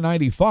on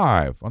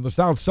I-95 on the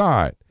south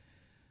side.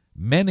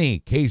 Many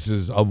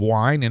cases of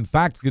wine, in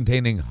fact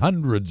containing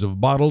hundreds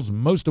of bottles,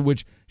 most of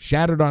which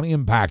shattered on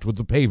impact with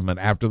the pavement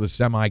after the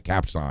semi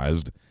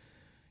capsized.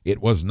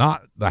 It was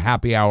not the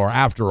happy hour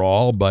after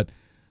all, but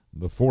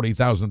the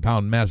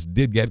 40,000-pound mess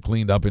did get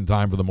cleaned up in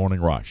time for the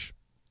morning rush.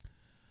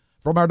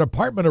 From our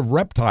Department of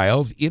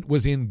Reptiles, it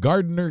was in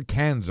Gardner,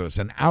 Kansas,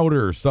 an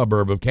outer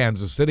suburb of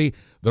Kansas City,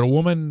 that a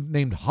woman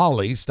named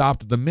Holly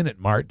stopped at the Minute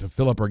Mart to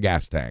fill up her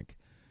gas tank.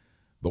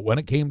 But when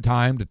it came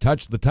time to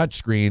touch the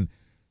touchscreen,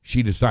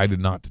 she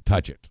decided not to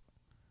touch it.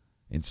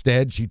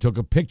 Instead, she took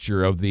a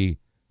picture of the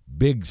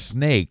big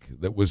snake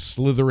that was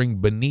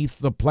slithering beneath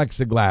the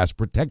plexiglass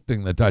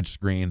protecting the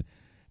touchscreen,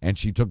 and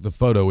she took the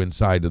photo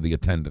inside to the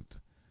attendant.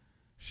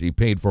 She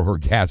paid for her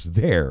gas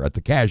there at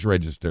the cash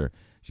register.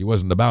 She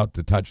wasn't about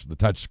to touch the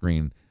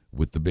touchscreen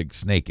with the big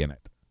snake in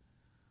it.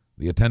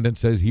 The attendant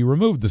says he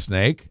removed the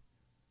snake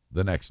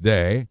the next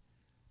day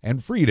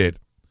and freed it.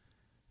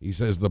 He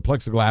says the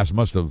plexiglass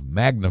must have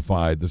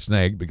magnified the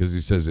snake because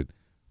he says it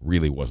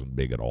really wasn't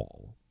big at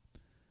all.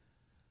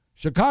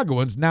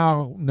 Chicagoans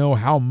now know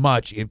how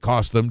much it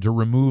cost them to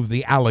remove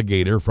the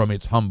alligator from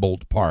its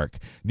Humboldt Park,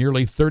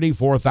 nearly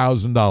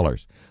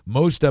 $34,000.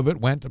 Most of it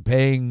went to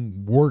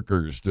paying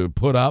workers to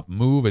put up,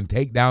 move, and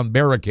take down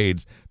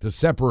barricades to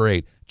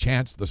separate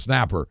Chance the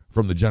Snapper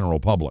from the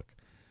general public.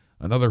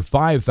 Another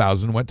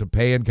 $5,000 went to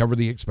pay and cover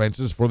the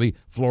expenses for the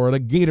Florida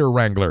Gator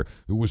Wrangler,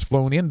 who was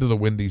flown into the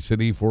Windy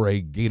City for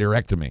a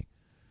gatorectomy.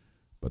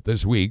 But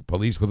this week,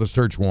 police with a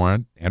search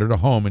warrant entered a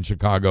home in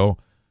Chicago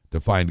to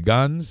find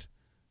guns,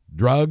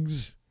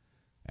 drugs,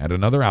 and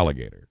another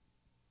alligator.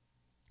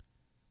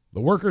 The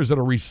workers at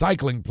a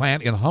recycling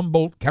plant in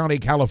Humboldt County,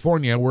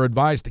 California, were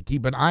advised to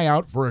keep an eye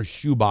out for a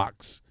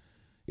shoebox.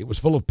 It was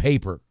full of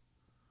paper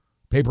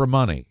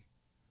money.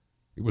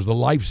 It was the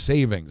life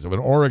savings of an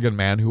Oregon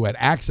man who had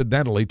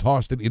accidentally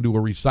tossed it into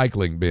a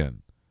recycling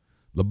bin.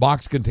 The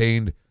box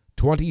contained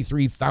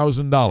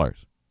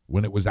 $23,000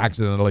 when it was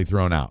accidentally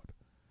thrown out.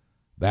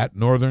 That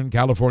Northern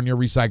California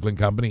recycling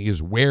company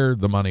is where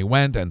the money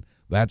went, and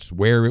that's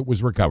where it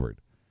was recovered.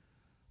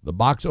 The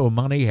box of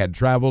money had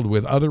traveled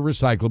with other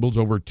recyclables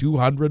over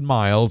 200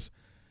 miles,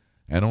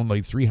 and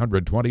only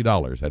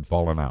 $320 had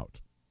fallen out.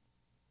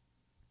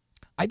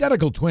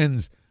 Identical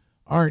twins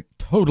aren't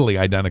totally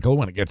identical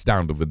when it gets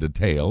down to the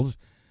details.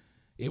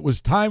 It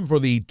was time for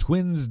the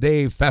Twins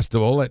Day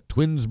Festival at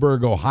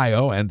Twinsburg,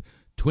 Ohio, and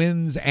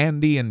twins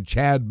Andy and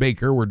Chad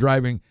Baker were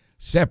driving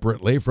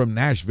separately from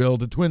Nashville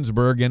to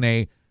Twinsburg in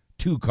a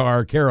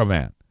 2-car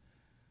caravan.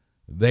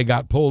 They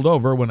got pulled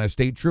over when a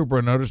state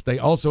trooper noticed they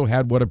also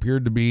had what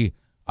appeared to be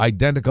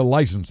identical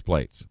license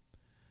plates.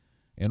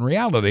 In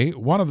reality,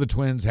 one of the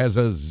twins has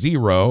a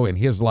 0 in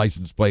his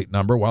license plate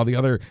number, while the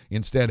other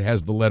instead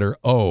has the letter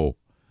O.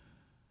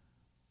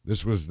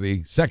 This was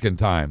the second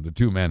time the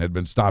two men had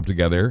been stopped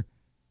together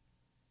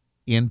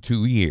in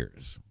 2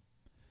 years.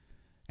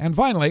 And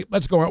finally,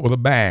 let's go out with a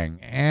bang,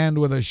 and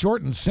with a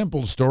short and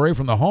simple story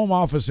from the home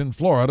office in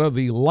Florida,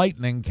 the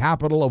lightning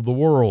capital of the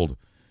world.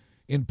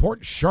 In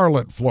Port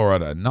Charlotte,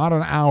 Florida, not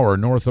an hour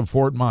north of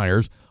Fort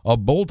Myers, a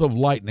bolt of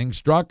lightning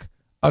struck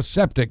a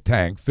septic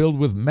tank filled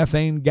with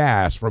methane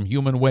gas from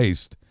human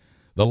waste.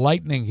 The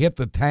lightning hit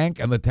the tank,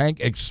 and the tank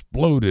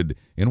exploded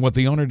in what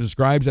the owner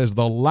describes as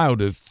the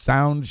loudest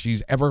sound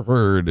she's ever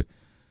heard.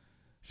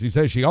 She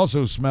says she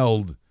also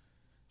smelled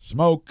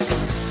smoke.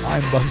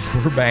 I'm Buzz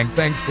Burbank.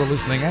 Thanks for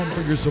listening and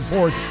for your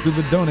support through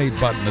the donate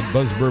button at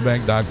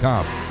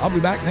buzzburbank.com. I'll be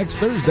back next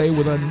Thursday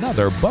with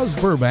another Buzz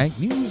Burbank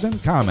news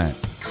and comment.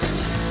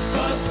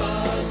 Buzz,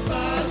 buzz,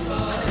 buzz,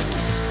 buzz.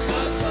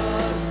 Buzz,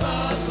 buzz,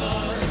 buzz,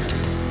 buzz.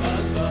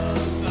 Buzz,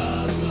 buzz,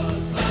 buzz,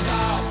 buzz, buzz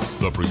off.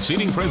 The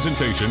preceding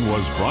presentation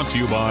was brought to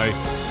you by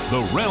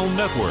the Realm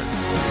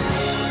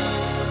Network.